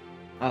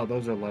 Oh,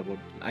 those are leveled.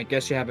 I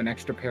guess you have an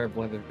extra pair of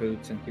leather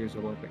boots, and here's a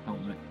leather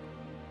helmet.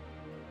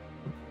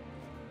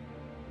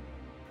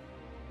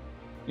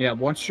 Yeah,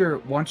 once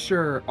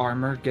your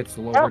armor gets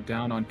lowered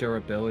down on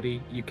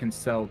durability, you can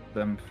sell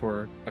them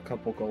for a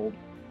couple gold.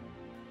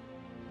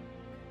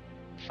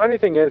 Funny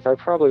thing is, I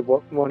probably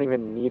won't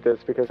even need this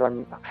because I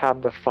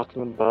have the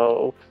fucking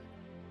bow.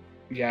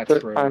 Yeah, So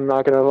true. I'm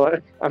not gonna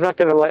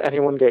let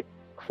anyone get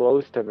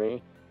close to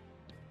me.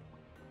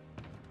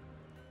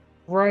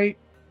 Right.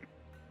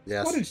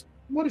 Yes.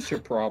 What is your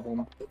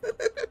problem?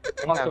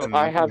 Also, have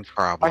I have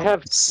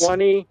problems.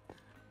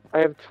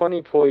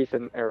 20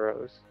 poison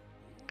arrows.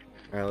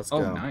 Alright, let's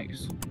Oh, go.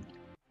 nice.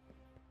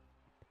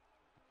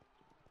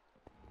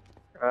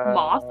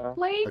 Moth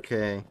blade?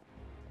 Okay.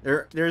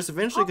 There's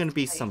eventually going to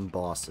be Okay. some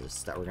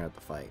bosses that we're going to have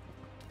to fight.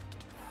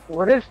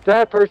 What is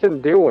that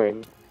person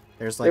doing?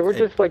 There's They like were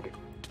just like,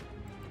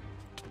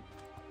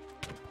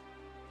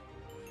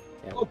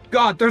 Oh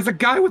god, there's a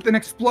guy with an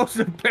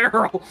explosive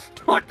barrel!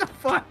 What the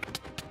fuck?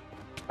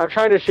 I'm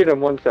trying to shoot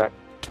him 1 sec.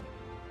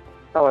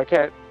 Oh, I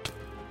can't.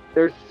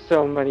 There's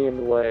so many in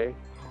the way.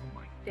 Oh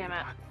my Damn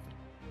it.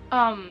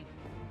 god.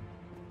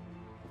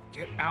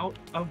 Get out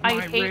of I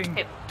my hate ring.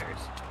 hipsters.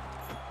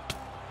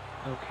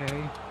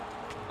 Okay.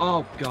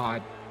 Oh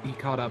god, he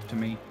caught up to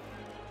me.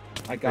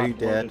 I got you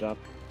loaded dead? up.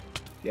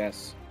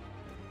 Yes.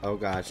 oh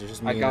gosh, it's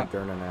just I me got-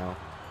 and Adurna now.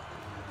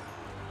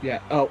 Yeah.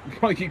 Oh,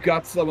 you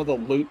got some of the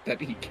loot that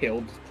he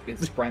killed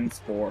his friends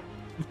for.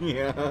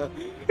 Yeah.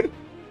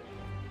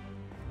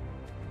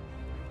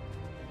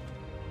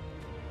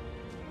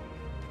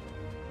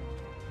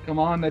 Come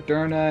on,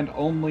 Adurna, and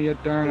only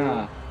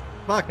Adurna.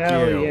 Fuck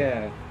Hell you.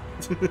 yeah.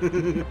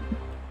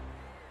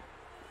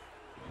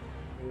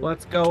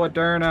 Let's go,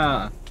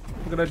 Adurna.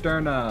 Look at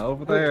Adurna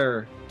over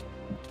there.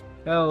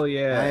 Hell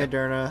yeah. Hi,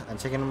 Adurna. I'm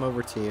taking him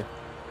over to you.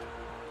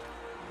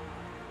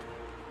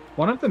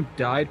 One of them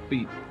died.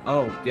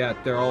 Oh, yeah,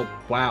 they're all.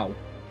 Wow.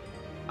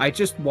 I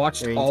just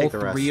watched Here, you can all take the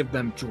three rest. of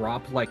them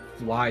drop like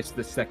flies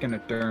the second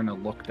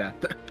Adurna looked at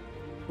them.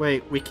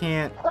 Wait, we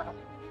can't.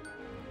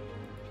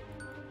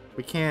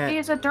 We can't.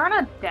 Is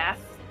Adurna death?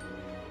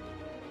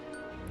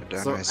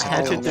 So, Adurna is a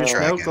Hatchet, little there's no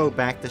dragon. go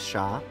back to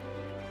shop.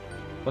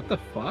 What the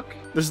fuck?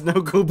 There's no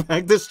go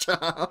back to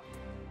shop.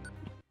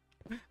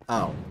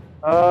 Oh.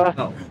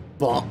 Oh.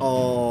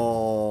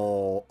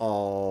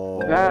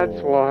 Oh.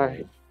 That's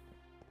why.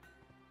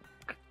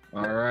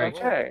 Alright.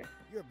 Okay.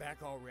 You're back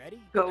already?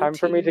 Go Time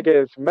for me to team. get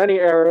as many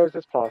arrows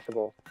as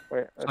possible.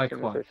 Wait, as soon as I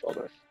Cyclops. sell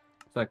this.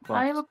 Cyclops.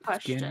 I have a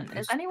Skin question. Is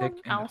is anyone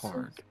thick and else?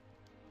 hard.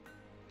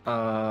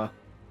 I'm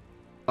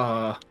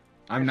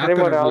Is not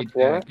anyone gonna else read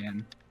that what?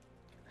 again.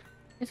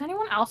 Is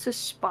anyone else's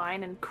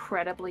spine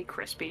incredibly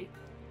crispy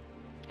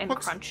and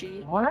What's-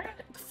 crunchy? What?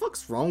 What the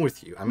fuck's wrong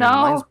with you? I mean, No.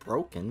 mine's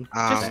broken.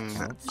 That Um,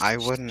 counts. I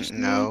wouldn't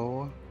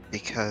know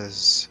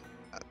because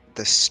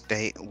the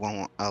state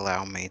won't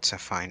allow me to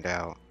find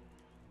out.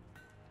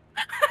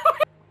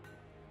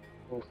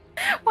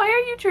 Why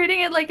are you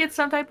treating it like it's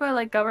some type of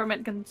like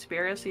government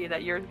conspiracy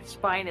that your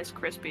spine is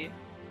crispy?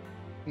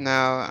 No,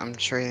 I'm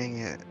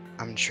treating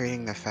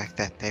the fact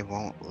that they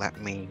won't let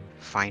me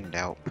find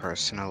out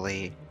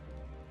personally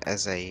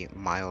as a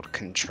mild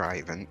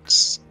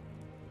contrivance.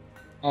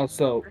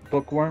 Also,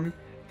 Bookworm,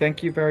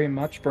 thank you very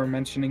much for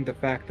mentioning the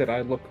fact that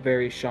I look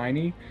very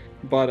shiny,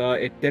 but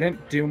it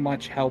didn't do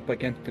much help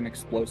against an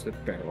explosive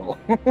barrel.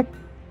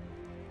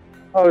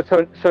 Oh,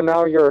 so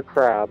now you're a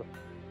crab.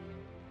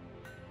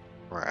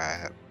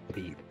 Crap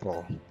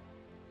people.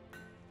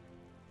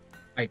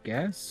 I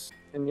guess?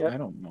 And I yet,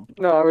 don't know.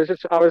 no,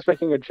 I was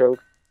making a joke.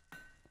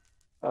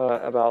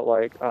 About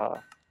like, 1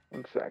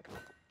 sec.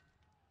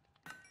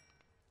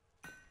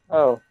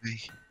 Oh,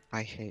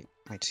 I hate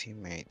my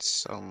teammates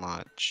so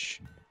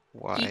much.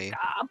 Why?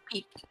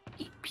 Pika,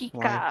 Why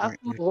Pika. aren't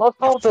you love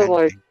how the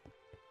like,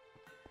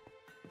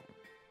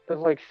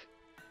 defending?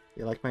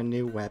 You like my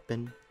new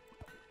weapon?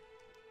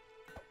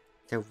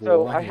 The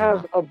so I warhammer.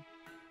 have a,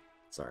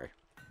 Sorry.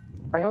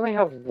 I only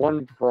have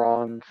 1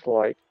 bronze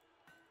like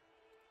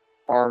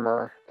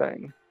armor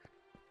thing,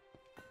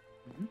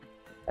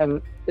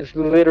 and it's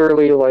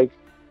literally like,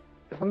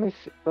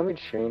 let me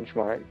change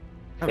my.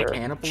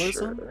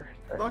 Cannibalism? thing.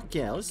 Fuck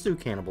yeah, let's do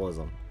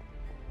cannibalism.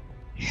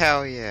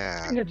 Hell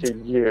yeah. Change it to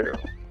you.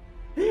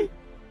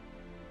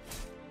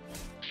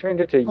 Change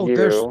it to Oh, you.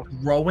 there's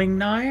throwing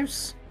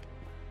knives?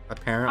 I'd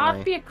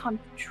Apparently. be a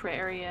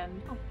contrarian,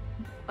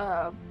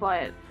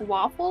 but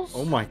waffles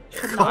Oh my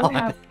should not god.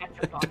 have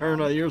ketchup on them.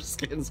 Turna, your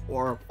skin's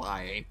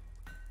horrifying.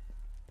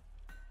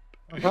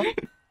 Uh-huh.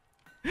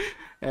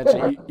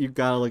 Actually, you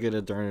gotta look at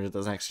Adurna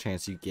the next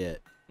chance you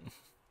get.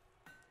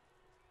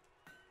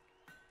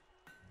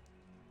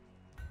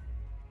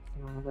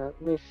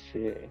 Let me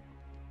see.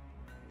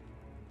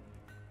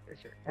 Is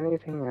there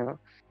anything else?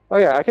 Oh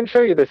yeah, I can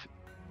show you this.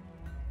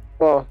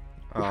 Well,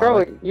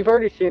 you've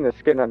already seen the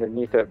skin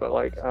underneath it, but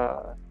like,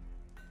 I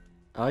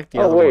like the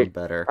Oh, other one wait.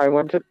 better. I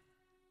went to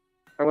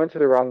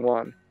the wrong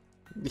one.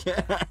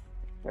 Yeah,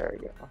 There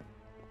we go.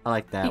 I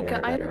like that Pika,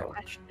 one I have a better.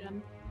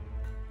 question.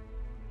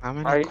 How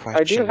many I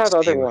questions do have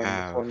other you ones.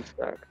 have? 1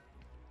 sec.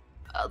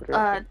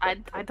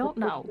 I don't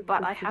know,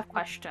 but I have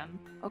question.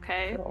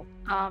 Okay. Oh.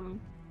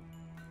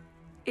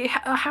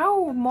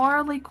 How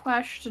morally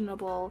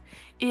questionable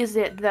is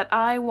it that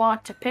I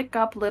want to pick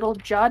up little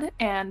Judd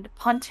and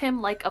punt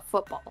him like a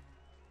football?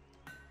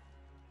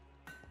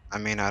 I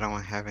mean, I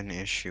don't have an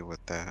issue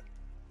with that.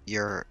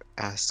 You're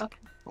ask. Okay.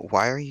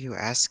 Why are you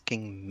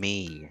asking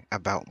me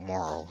about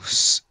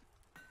morals?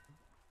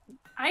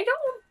 I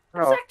don't.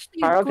 No, It's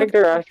actually a I don't think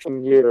good they're question.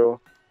 asking you.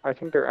 I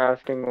think they're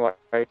asking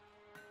like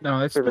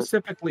No, it Sort of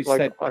specifically like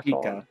said us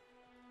all. Pika.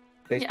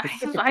 They Yeah,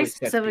 specifically I said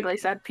specifically Pika.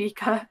 said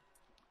Pika.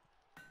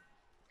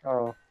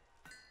 oh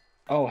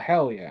Oh,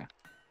 hell yeah.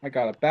 I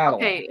got a battle.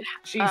 Okay,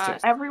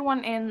 Jesus.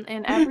 everyone in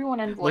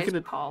voice at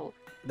it. call.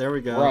 There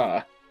we go.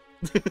 Bruh.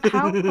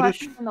 How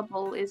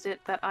questionable is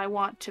it that I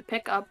want to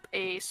pick up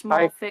a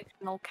small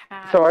fictional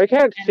cat? So I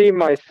can't and- see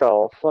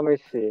myself. Let me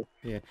see.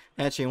 Yeah.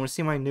 Actually, you want to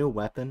see my new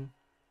weapon?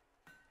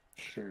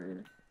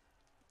 Sure.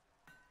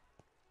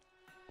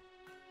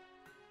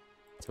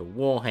 It's a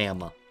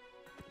Warhammer.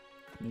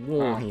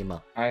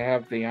 Warhammer. I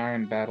have the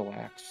iron battle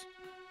axe.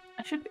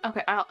 I should.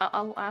 Okay,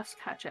 I'll ask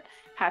Hatchet.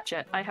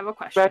 Hatchet, I have a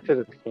question. Back to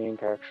the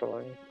pink,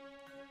 actually.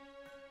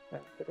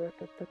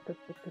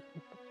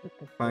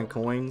 Find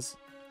coins.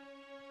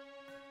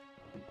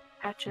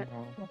 Hatchet.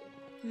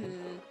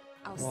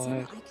 I'll see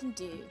what I can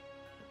do.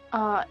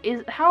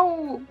 Is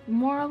how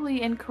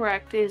morally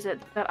incorrect is it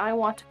that I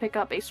want to pick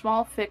up a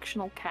small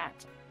fictional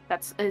cat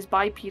is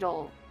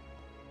bipedal,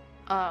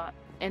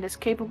 and is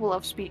capable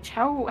of speech?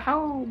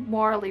 How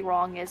morally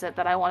wrong is it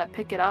that I want to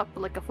pick it up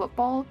like a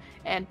football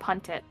and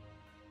punt it?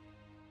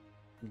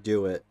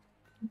 Do it.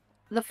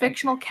 The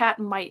fictional cat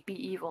might be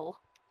evil.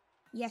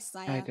 Yes,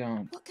 sire. I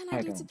don't. What can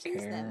I do to don't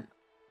please care. them?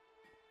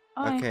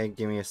 Okay,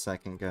 give me a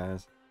second,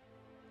 guys.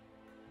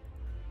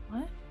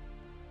 What?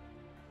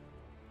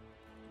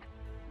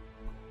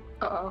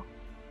 Uh-oh.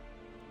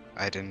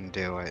 I didn't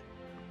do it.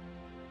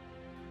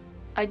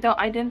 I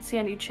didn't see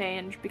any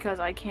change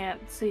because I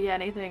can't see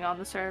anything on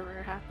the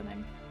server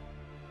happening.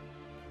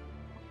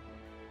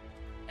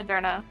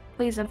 Aderna,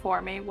 please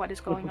inform me what is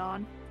going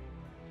on.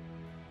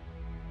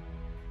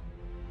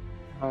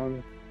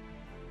 I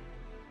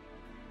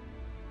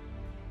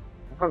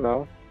don't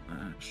know.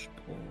 Ash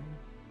pull.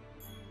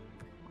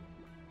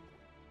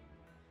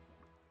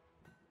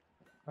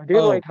 I do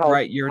like how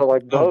right, you're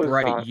like those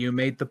right. not- You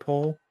made the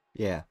poll.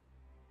 Yeah.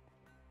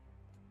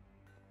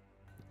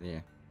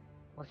 Yeah.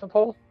 What's the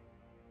poll?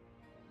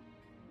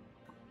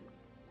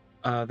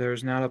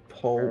 There's not a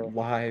poll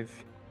live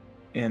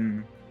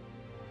in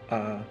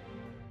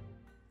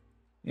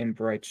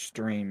Bright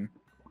Stream,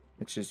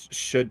 which is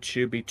should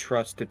Chew be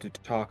trusted to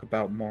talk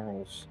about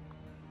morals?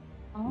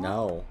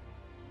 No.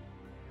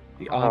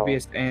 The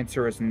obvious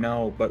answer is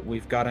no, but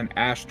we've got an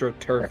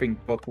astroturfing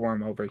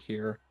bookworm over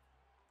here.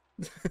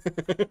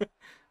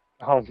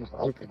 Oh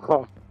my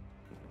god.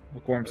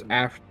 Bookworm's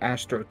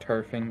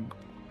astroturfing.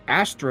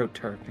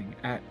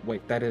 Astroturfing.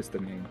 Wait, that is the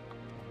name.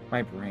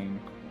 My brain.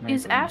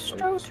 Is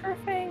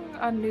astroturfing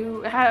a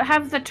new...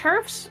 Have the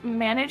turfs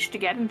managed to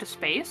get into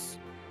space?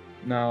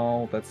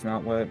 No, that's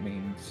not what it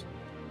means.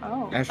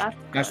 Oh, that's good.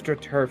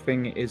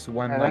 Astroturfing is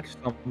when like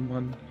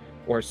someone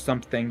or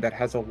something that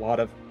has a lot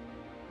of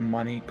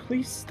money,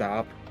 please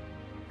stop,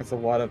 has a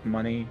lot of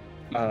money,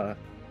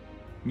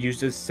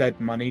 uses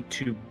said money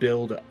to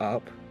build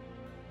up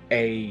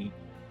a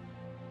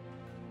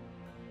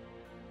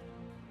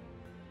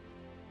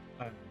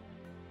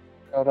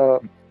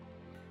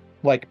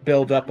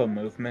build up a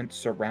movement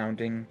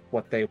surrounding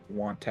what they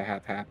want to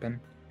have happen.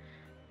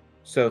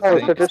 So,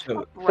 just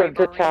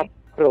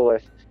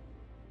capitalists.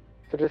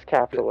 So just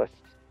capitalists.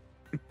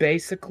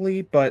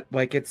 Basically, but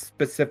like it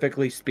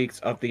specifically speaks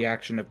of the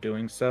action of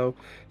doing so.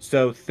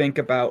 So think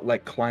about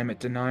like climate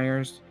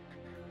deniers,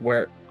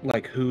 where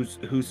like who's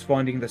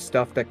funding the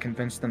stuff that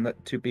convinced them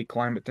to be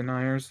climate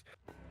deniers?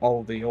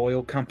 All the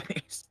oil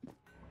companies.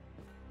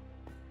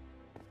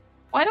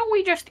 Why don't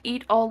we just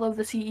eat all of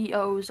the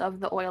CEOs of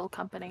the oil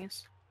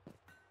companies?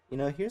 You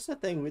know, here's the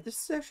thing.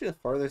 This is actually the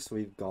farthest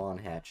we've gone,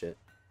 Hatchet.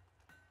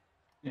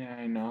 Yeah,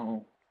 I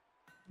know.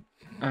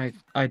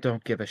 I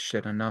don't give a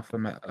shit enough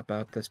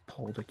about this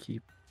poll to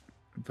keep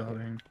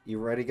voting. You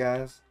ready,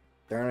 guys?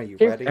 Darren, are you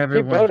Keep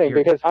ready? voting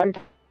because I'm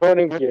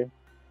voting for you.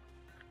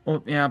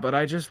 Well, yeah, but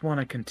I just want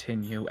to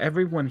continue.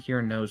 Everyone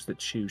here knows that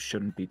Chew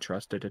shouldn't be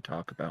trusted to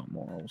talk about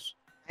morals.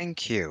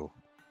 Thank you.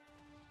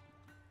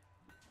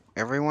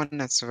 Everyone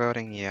that's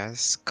voting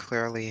yes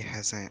clearly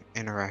hasn't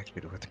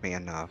interacted with me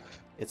enough.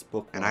 It's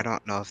bookworm. And I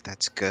don't know if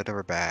that's good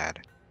or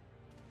bad.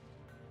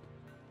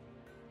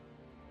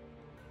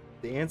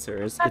 The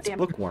answer is it's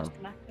bookworm.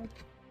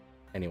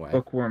 Anyway.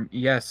 Bookworm,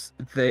 yes,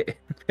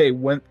 they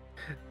went.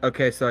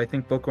 Okay, so I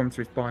think Bookworm's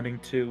responding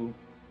to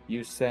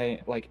you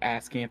say like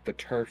asking if the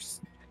turfs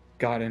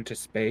got into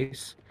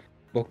space.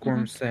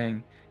 Bookworm's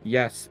saying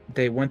yes,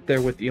 they went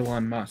there with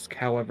Elon Musk.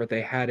 However,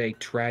 they had a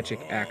tragic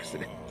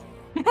accident.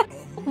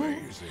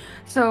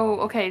 So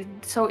okay,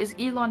 so is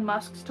Elon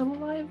Musk still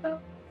alive though?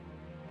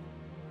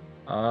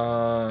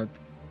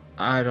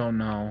 I don't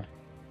know.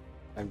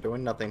 I'm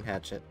doing nothing,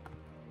 Hatchet.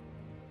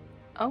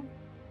 Oh.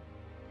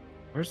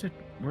 Where's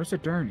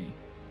Adurny?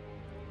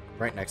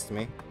 Right next to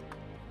me.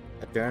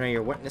 Adurna,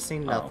 you're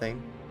witnessing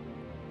nothing.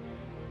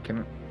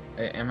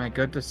 Am I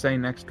good to say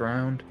next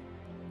round?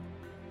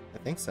 I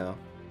think so.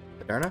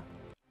 Adurna?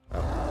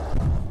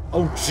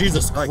 Oh,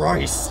 Jesus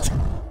Christ!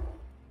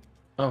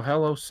 Oh,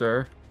 hello,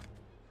 sir.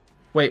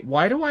 Wait,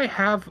 why do I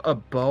have a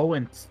bow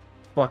and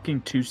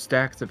fucking 2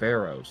 stacks of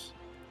arrows?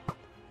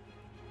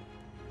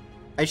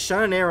 I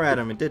shot an arrow at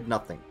him and did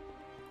nothing.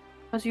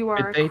 Because you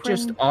are. Did they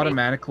just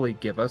automatically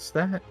give us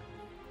that?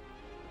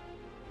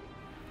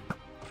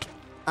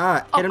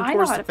 Hit him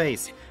towards the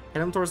face.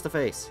 Hit him towards the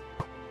face.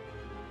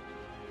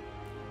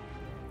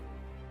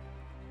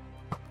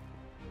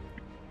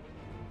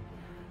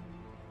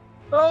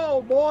 Oh!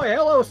 Oh boy,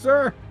 hello,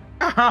 sir.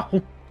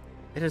 Ow.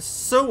 It is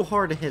so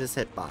hard to hit his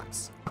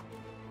hitbox.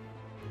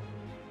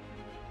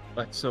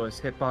 But so his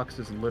hitbox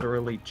is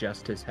literally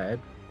just his head?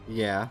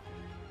 Yeah.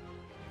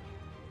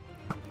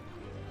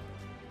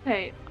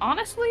 Hey,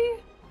 honestly,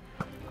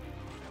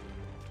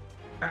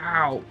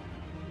 Ow.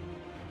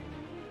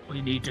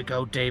 We need to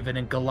go David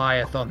and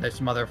Goliath on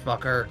this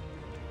motherfucker.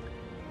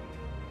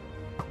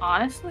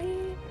 honestly,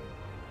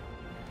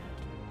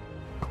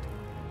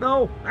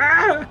 No!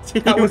 Ah!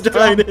 You That was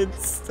died dumb.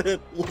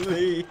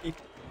 instantly.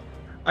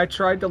 I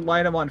tried to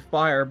light him on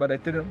fire, but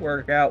it didn't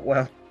work out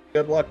well.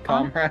 Good luck,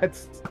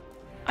 comrades.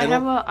 I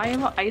have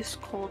a ice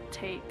cold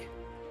take.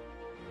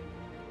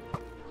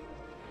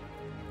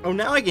 Oh,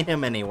 now I can hit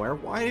him anywhere.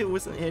 Why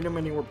wasn't hit him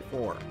anywhere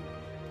before?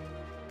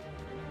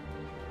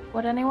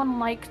 Would anyone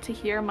like to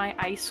hear my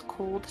ice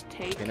cold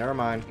take? Okay, never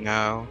mind.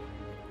 No.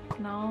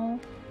 No,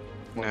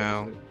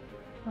 No.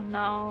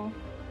 no.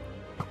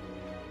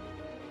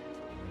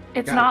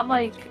 It's Got not it.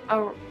 like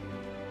a.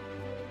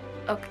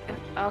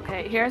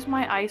 Okay. Here's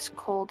my ice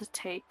cold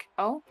take.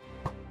 Oh,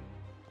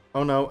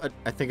 Oh no,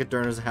 I think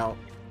Adurna's out.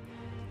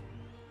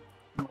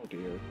 Oh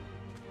dear.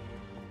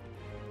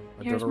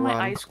 here's Adurna, my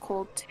run. ice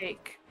cold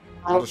take.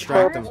 I'll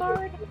distract him.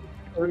 Charizard?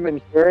 I've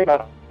been hearing,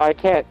 but I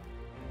can't.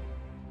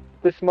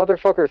 This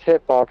motherfucker's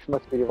hitbox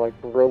must be like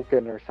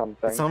broken or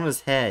something. It's on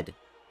his head.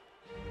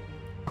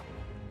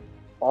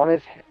 On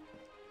his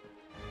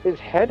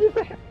head is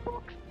a hitbox.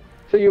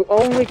 So you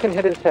only can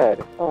hit his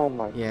head. Oh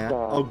my Yeah.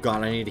 god. Oh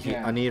god, I need to heal.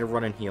 Yeah. I need to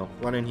run and heal.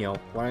 Run and heal.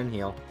 Run and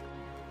heal.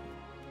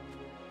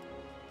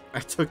 I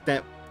took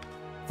that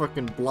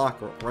fucking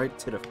block right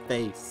to the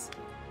face.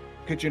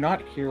 Could you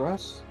not hear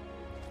us?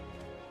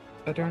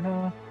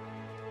 Adurna?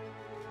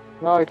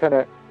 No, I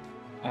couldn't.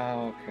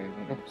 Oh, okay.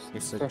 Okay,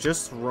 so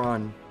just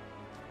run.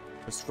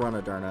 Just run,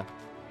 Adurna.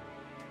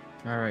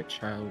 Alright,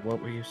 child,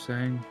 what were you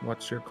saying?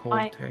 What's your cold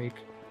take?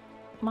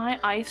 My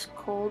ice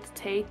cold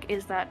take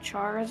is that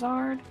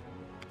Charizard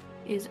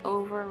is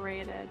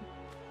overrated.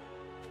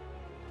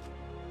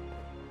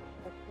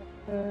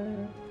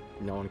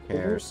 No one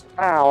cares.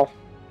 Ow.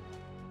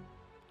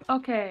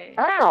 Okay.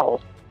 Ow.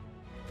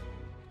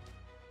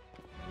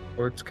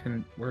 Words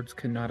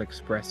cannot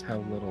express how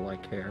little I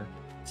care.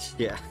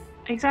 Yeah.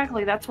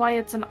 Exactly, that's why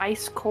it's an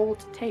ice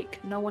cold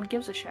take. No one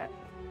gives a shit.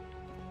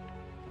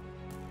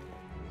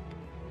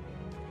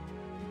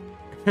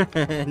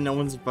 No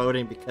one's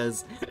voting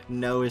because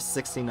no is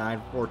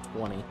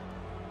 69-420.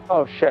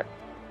 Oh shit.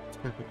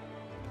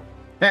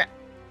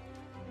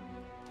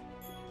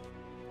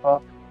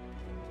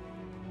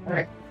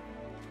 Alright.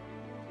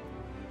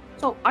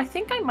 So I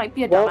think I might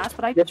be a Well, dumbass,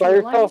 but I you're just by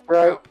yourself,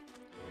 realized right?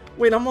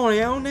 Wait, I'm on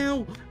out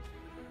now?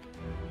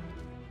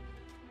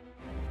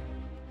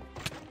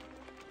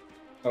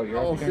 Oh, you're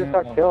Oh, already just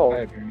gonna- got killed. Go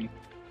ahead, Jeremy.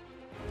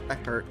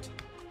 That hurt.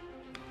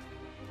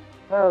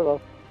 Hello.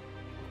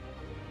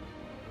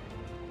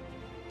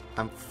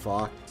 I'm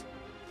fucked.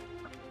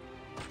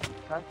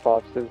 That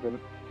Fox isn't.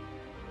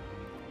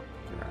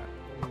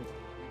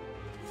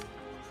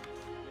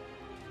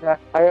 Yeah,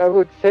 I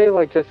would say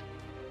like just.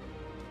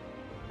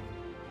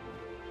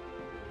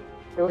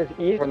 It was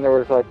easy when there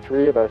was like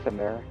 3 of us in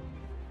there.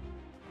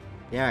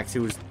 Yeah,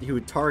 because he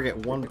would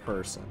target one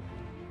person.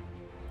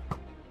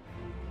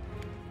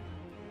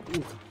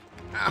 Ooh.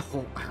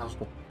 Ow, ow.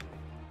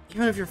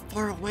 Even if you're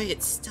far away,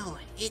 it still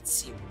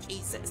hits you.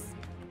 Jesus.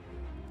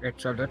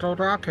 It's a little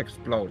rock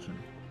explosion.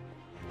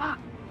 fuck,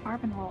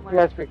 carbon roller.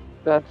 Yes,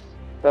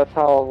 that's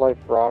how like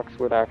rocks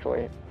would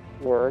actually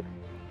work.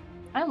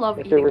 I love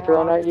If eating they were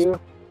thrown rocks. at you,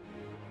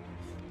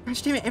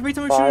 Gosh damn it, every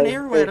time I shoot an By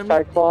arrow at him, a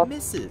it Cyclops.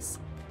 misses.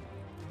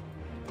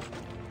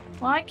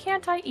 Why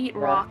can't I eat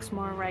Yeah. rocks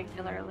more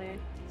regularly?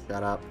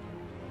 Shut up.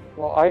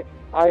 well,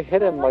 I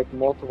hit him like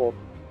multiple.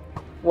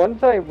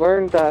 Once I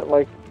learned that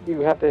like you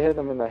have to hit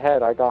him in the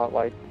head, I got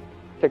like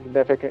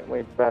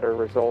significantly better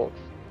results.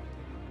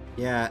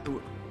 Yeah,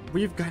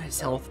 we've got his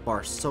health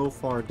bar so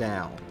far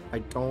down. I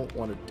don't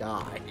want to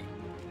die.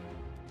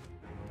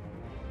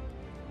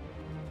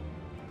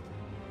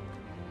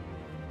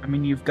 I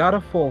mean, you've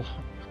got full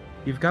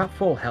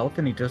health,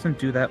 and he doesn't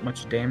do that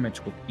much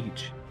damage with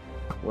each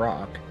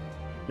rock.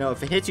 No,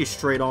 if it hits you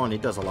straight on,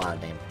 it does a lot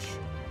of damage.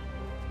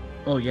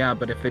 Oh yeah,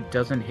 but if it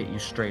doesn't hit you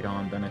straight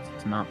on, then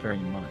it's not very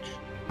much.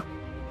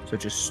 So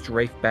just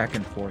strafe back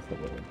and forth a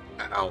little.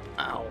 Ow,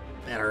 ow,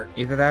 that hurt.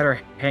 Either that or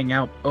hang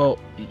out. Oh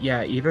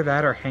yeah, either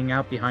that or hang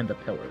out behind the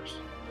pillars.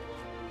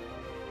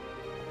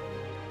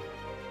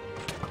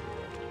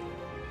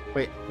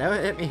 Wait,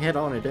 that hit me head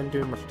on, it didn't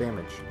do much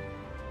damage.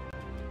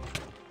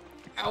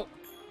 Ow.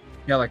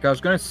 Yeah, like I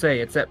was gonna say,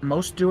 it's at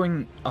most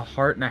doing a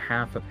heart and a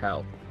half of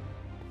health.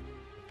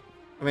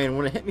 I mean,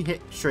 when it hit me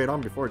straight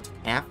on before, it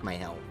took half my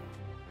health.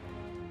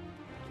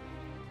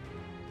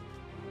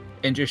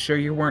 And just sure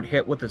you weren't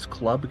hit with his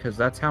club, because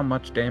that's how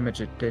much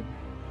damage it did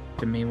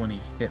to me when he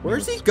hit me.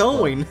 Where's with he his club.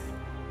 going?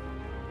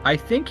 I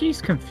think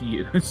he's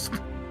confused.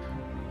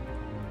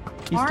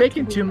 He's Aren't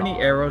taking we too many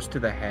all? arrows to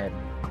the head.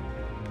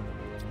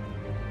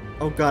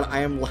 Oh god, I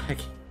am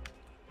lagging.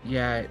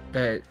 Yeah,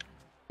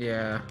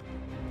 yeah.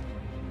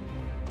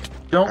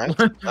 Don't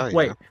Oh, yeah.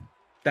 wait.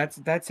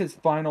 That's his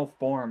final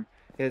form.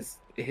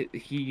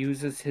 He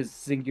uses his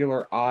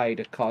singular eye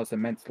to cause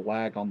immense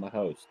lag on the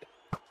host.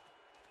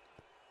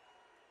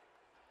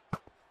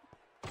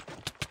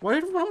 Why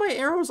did one of my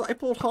arrows I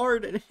pulled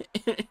hard and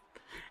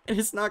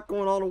it's not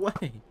going all the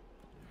way?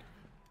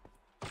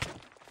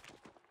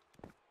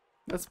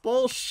 That's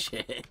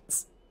bullshit.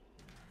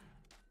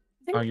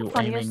 I think Are the you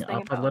funniest aiming thing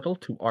up a about- little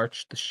to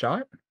arch the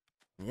shot?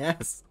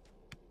 Yes.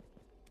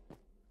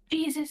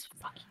 Jesus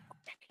fucking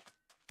Christ.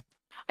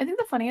 I think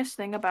the funniest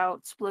thing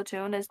about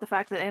Splatoon is the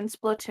fact that in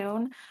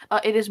Splatoon,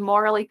 it is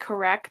morally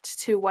correct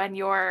to when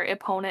your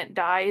opponent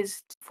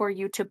dies for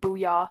you to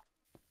booyah.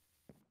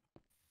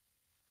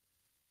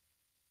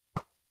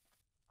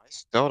 I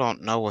still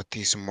don't know what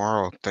these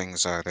moral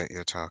things are that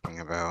you're talking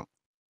about.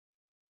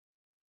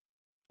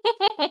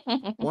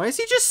 Why is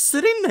he just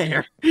sitting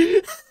there?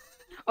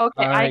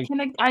 Okay, I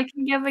I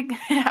can give a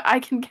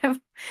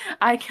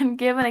I can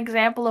give an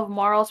example of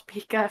morals,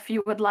 Pika, if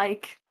you would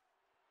like.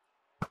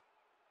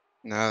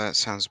 No, that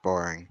sounds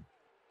boring.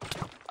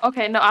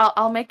 Okay, no,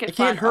 I'll make I it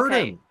can't fun. hurt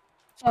Okay. him.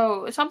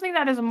 So something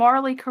that is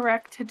morally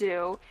correct to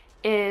do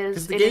Because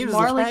is the it is game is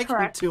morally lagging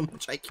correct too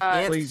much. I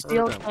can't to Please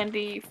steal hurt him.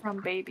 candy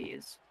from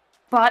babies,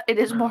 but it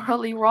is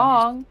morally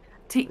wrong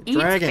to eat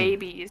Dragon.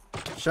 babies.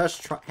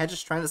 Shush,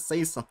 Hedge's trying to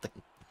say something.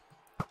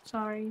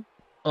 Sorry.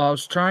 I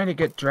was trying to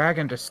get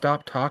Dragon to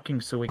stop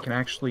talking so we can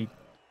actually,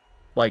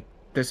 like,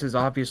 this is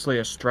obviously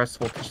a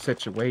stressful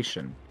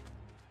situation.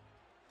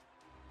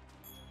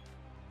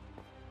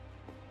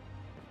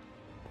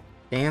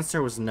 The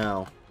answer was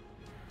no.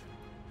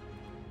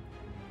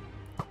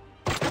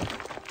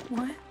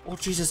 What? Oh,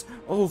 Jesus.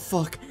 Oh,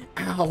 fuck.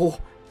 Ow.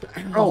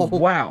 Ow. Oh,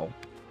 wow.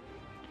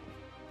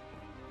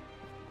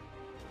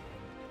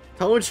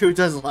 Told you it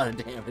does a lot of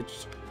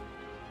damage.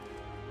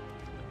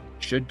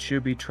 Should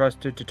you be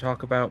trusted to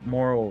talk about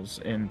morals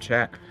in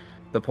chat?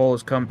 The poll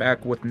has come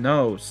back with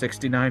no,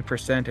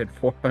 69% and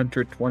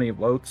 420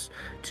 votes,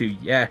 to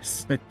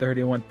yes, at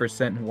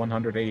 31% and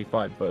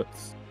 185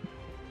 votes.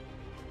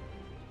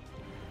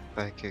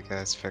 Like you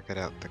guys figured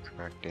out the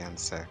correct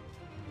answer.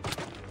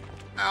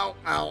 Ow,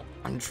 ow.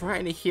 I'm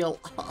trying to heal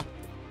up.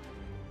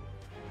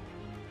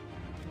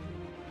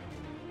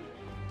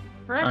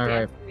 Correct All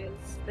right. answer is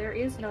there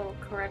is no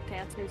correct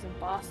answers in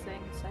boss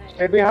things.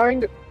 Stay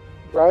behind,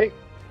 right?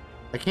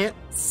 I can't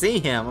see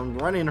him. I'm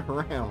running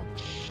around.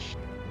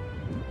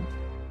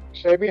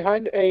 Stay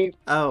behind a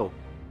Oh.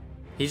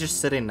 He's just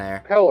sitting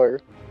there.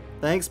 pillar.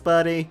 Thanks,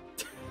 buddy.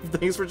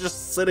 Thanks for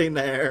just sitting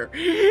there.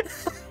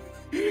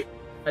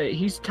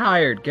 He's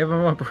tired, give him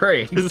a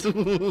break. He just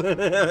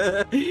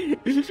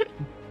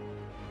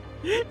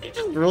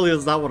really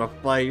does not want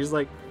to fight. He's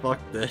like, fuck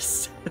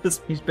this.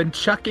 He's been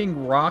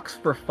chucking rocks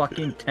for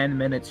fucking 10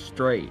 minutes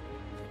straight.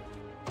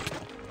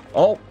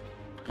 Oh!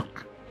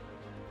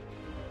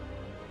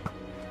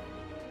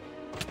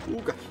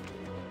 Ooga.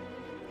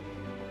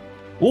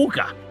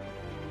 Ooga!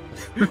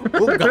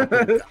 Ooga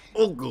booga.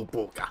 Ooga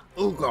booga.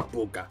 Ooga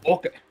booga.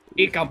 Okay,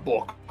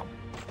 Ikamboka.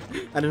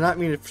 I did not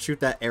mean to shoot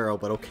that arrow,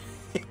 but okay.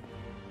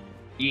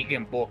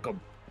 Ikamboka.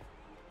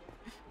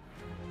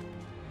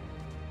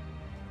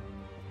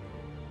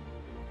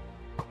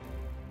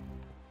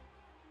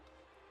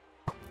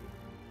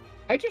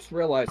 I just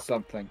realized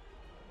something.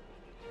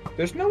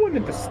 There's no one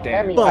in the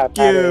stand. Fuck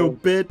that you,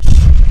 is. bitch.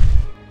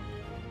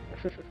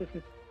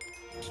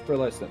 Just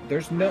realized that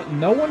there's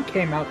no one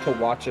came out to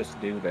watch us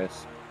do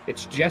this.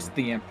 It's just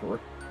the Emperor.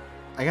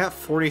 I got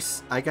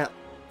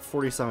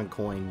 47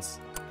 coins.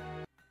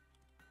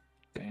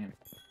 Damn.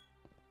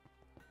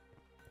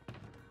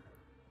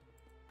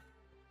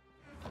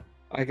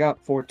 I got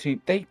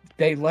 14.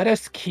 They let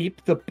us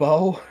keep the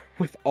bow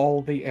with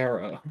all the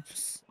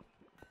arrows.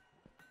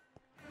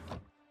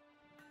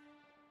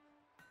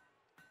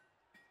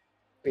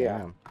 Yeah.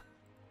 Damn.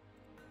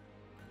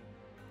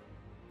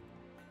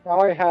 Now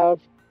I have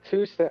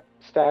two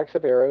stacks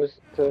of arrows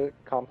to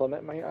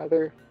complement my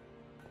other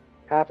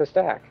half a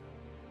stack.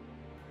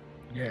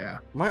 Yeah.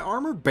 My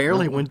armor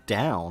barely went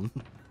down.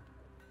 You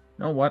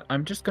know what?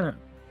 I'm just gonna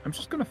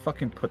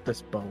fucking put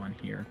this bow in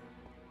here.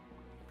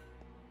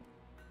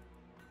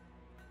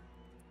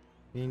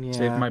 Yeah.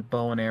 Save my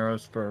bow and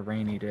arrows for a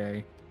rainy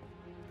day.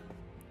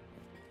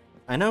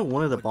 I know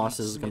one of the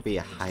bosses is gonna be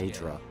a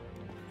Hydra.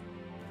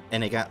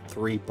 And it got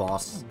 3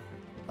 boss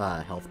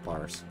health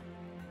bars.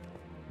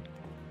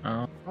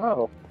 Oh,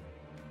 Oh,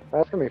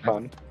 that's gonna be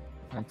fun.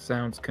 that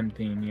sounds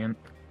convenient.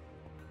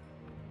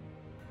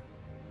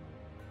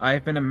 I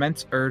have an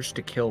immense urge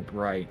to kill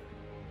Bright.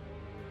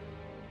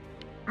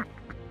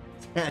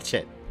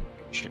 Hatchet.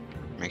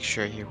 Make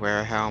sure you wear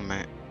a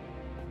helmet.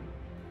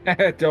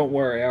 Don't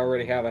worry, I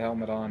already have a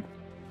helmet on.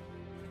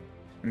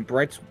 And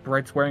Bright's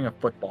wearing a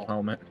football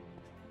helmet.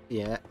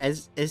 Yeah,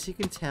 as you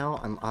can tell,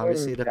 I'm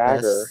obviously the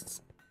dagger.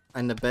 best.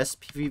 I'm the best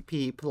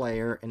PvP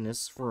player in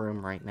this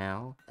room right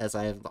now, as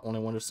I am the only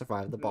one to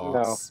survive the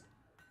boss.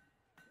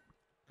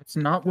 That's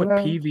not what No.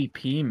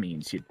 PvP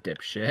means, you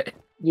dipshit.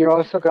 You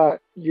also got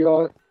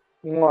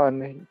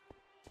one.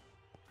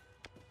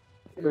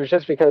 It was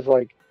just because,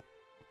 like,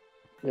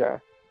 yeah.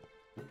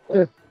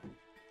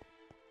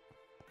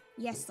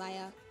 Yes,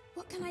 sire.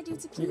 What can I do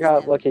to please You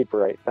got them? lucky,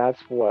 Bright.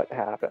 That's what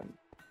happened.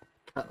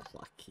 Got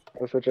lucky.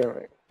 That's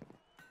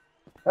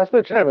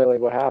legitimately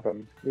what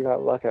happened. You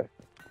got lucky.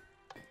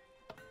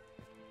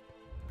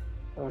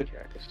 Okay,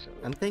 so...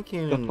 I'm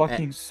thinking. The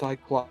fucking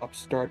Cyclops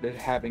started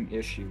having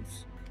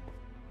issues.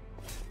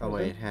 Oh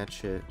wait,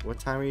 Hatchet. What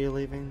time are you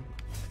leaving?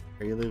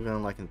 Are you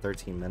leaving like in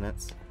 13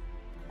 minutes?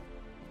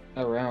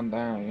 Around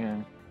that,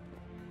 yeah.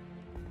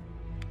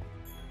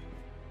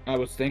 I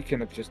was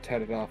thinking of just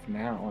headed off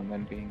now and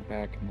then being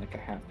back in like a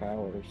half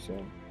hour or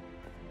so.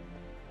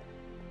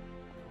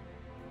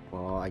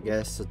 Well, I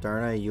guess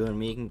Saturna, you and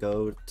me can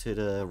go to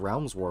the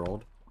Realms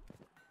world.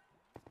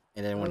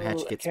 And then when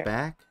Hatchet gets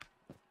back...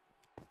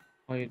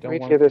 Well, you don't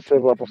Wait want till this is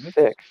continue level this?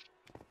 6.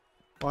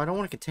 Well, I don't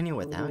want to continue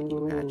without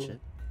you,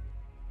 Hatchet.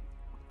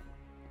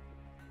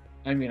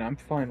 I mean, I'm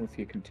fine with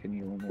you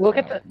continuing. Look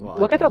at without the me.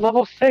 look at the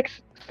level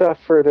 6 stuff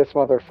for this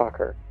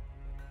motherfucker.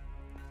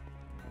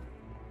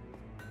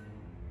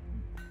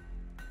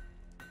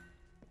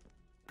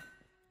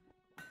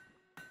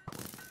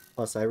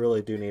 Plus, I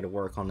really do need to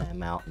work on that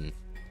mountain.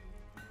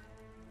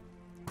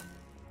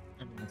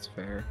 I mean, that's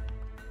fair.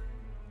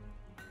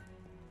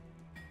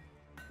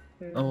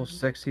 Level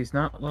 6, he's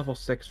not level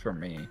 6 for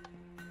me.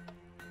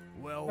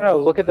 Well, No,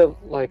 look at the,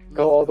 like,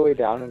 go look all the way at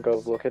down and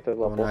go look at the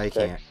level no, you 6,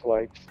 can't.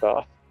 like,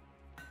 stuff.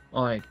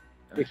 Like,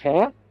 You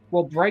can't?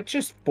 well, Bright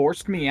just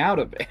forced me out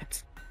of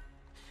it.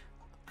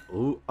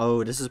 Ooh,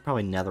 oh, this is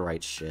probably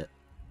netherite shit.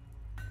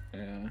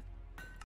 Yeah.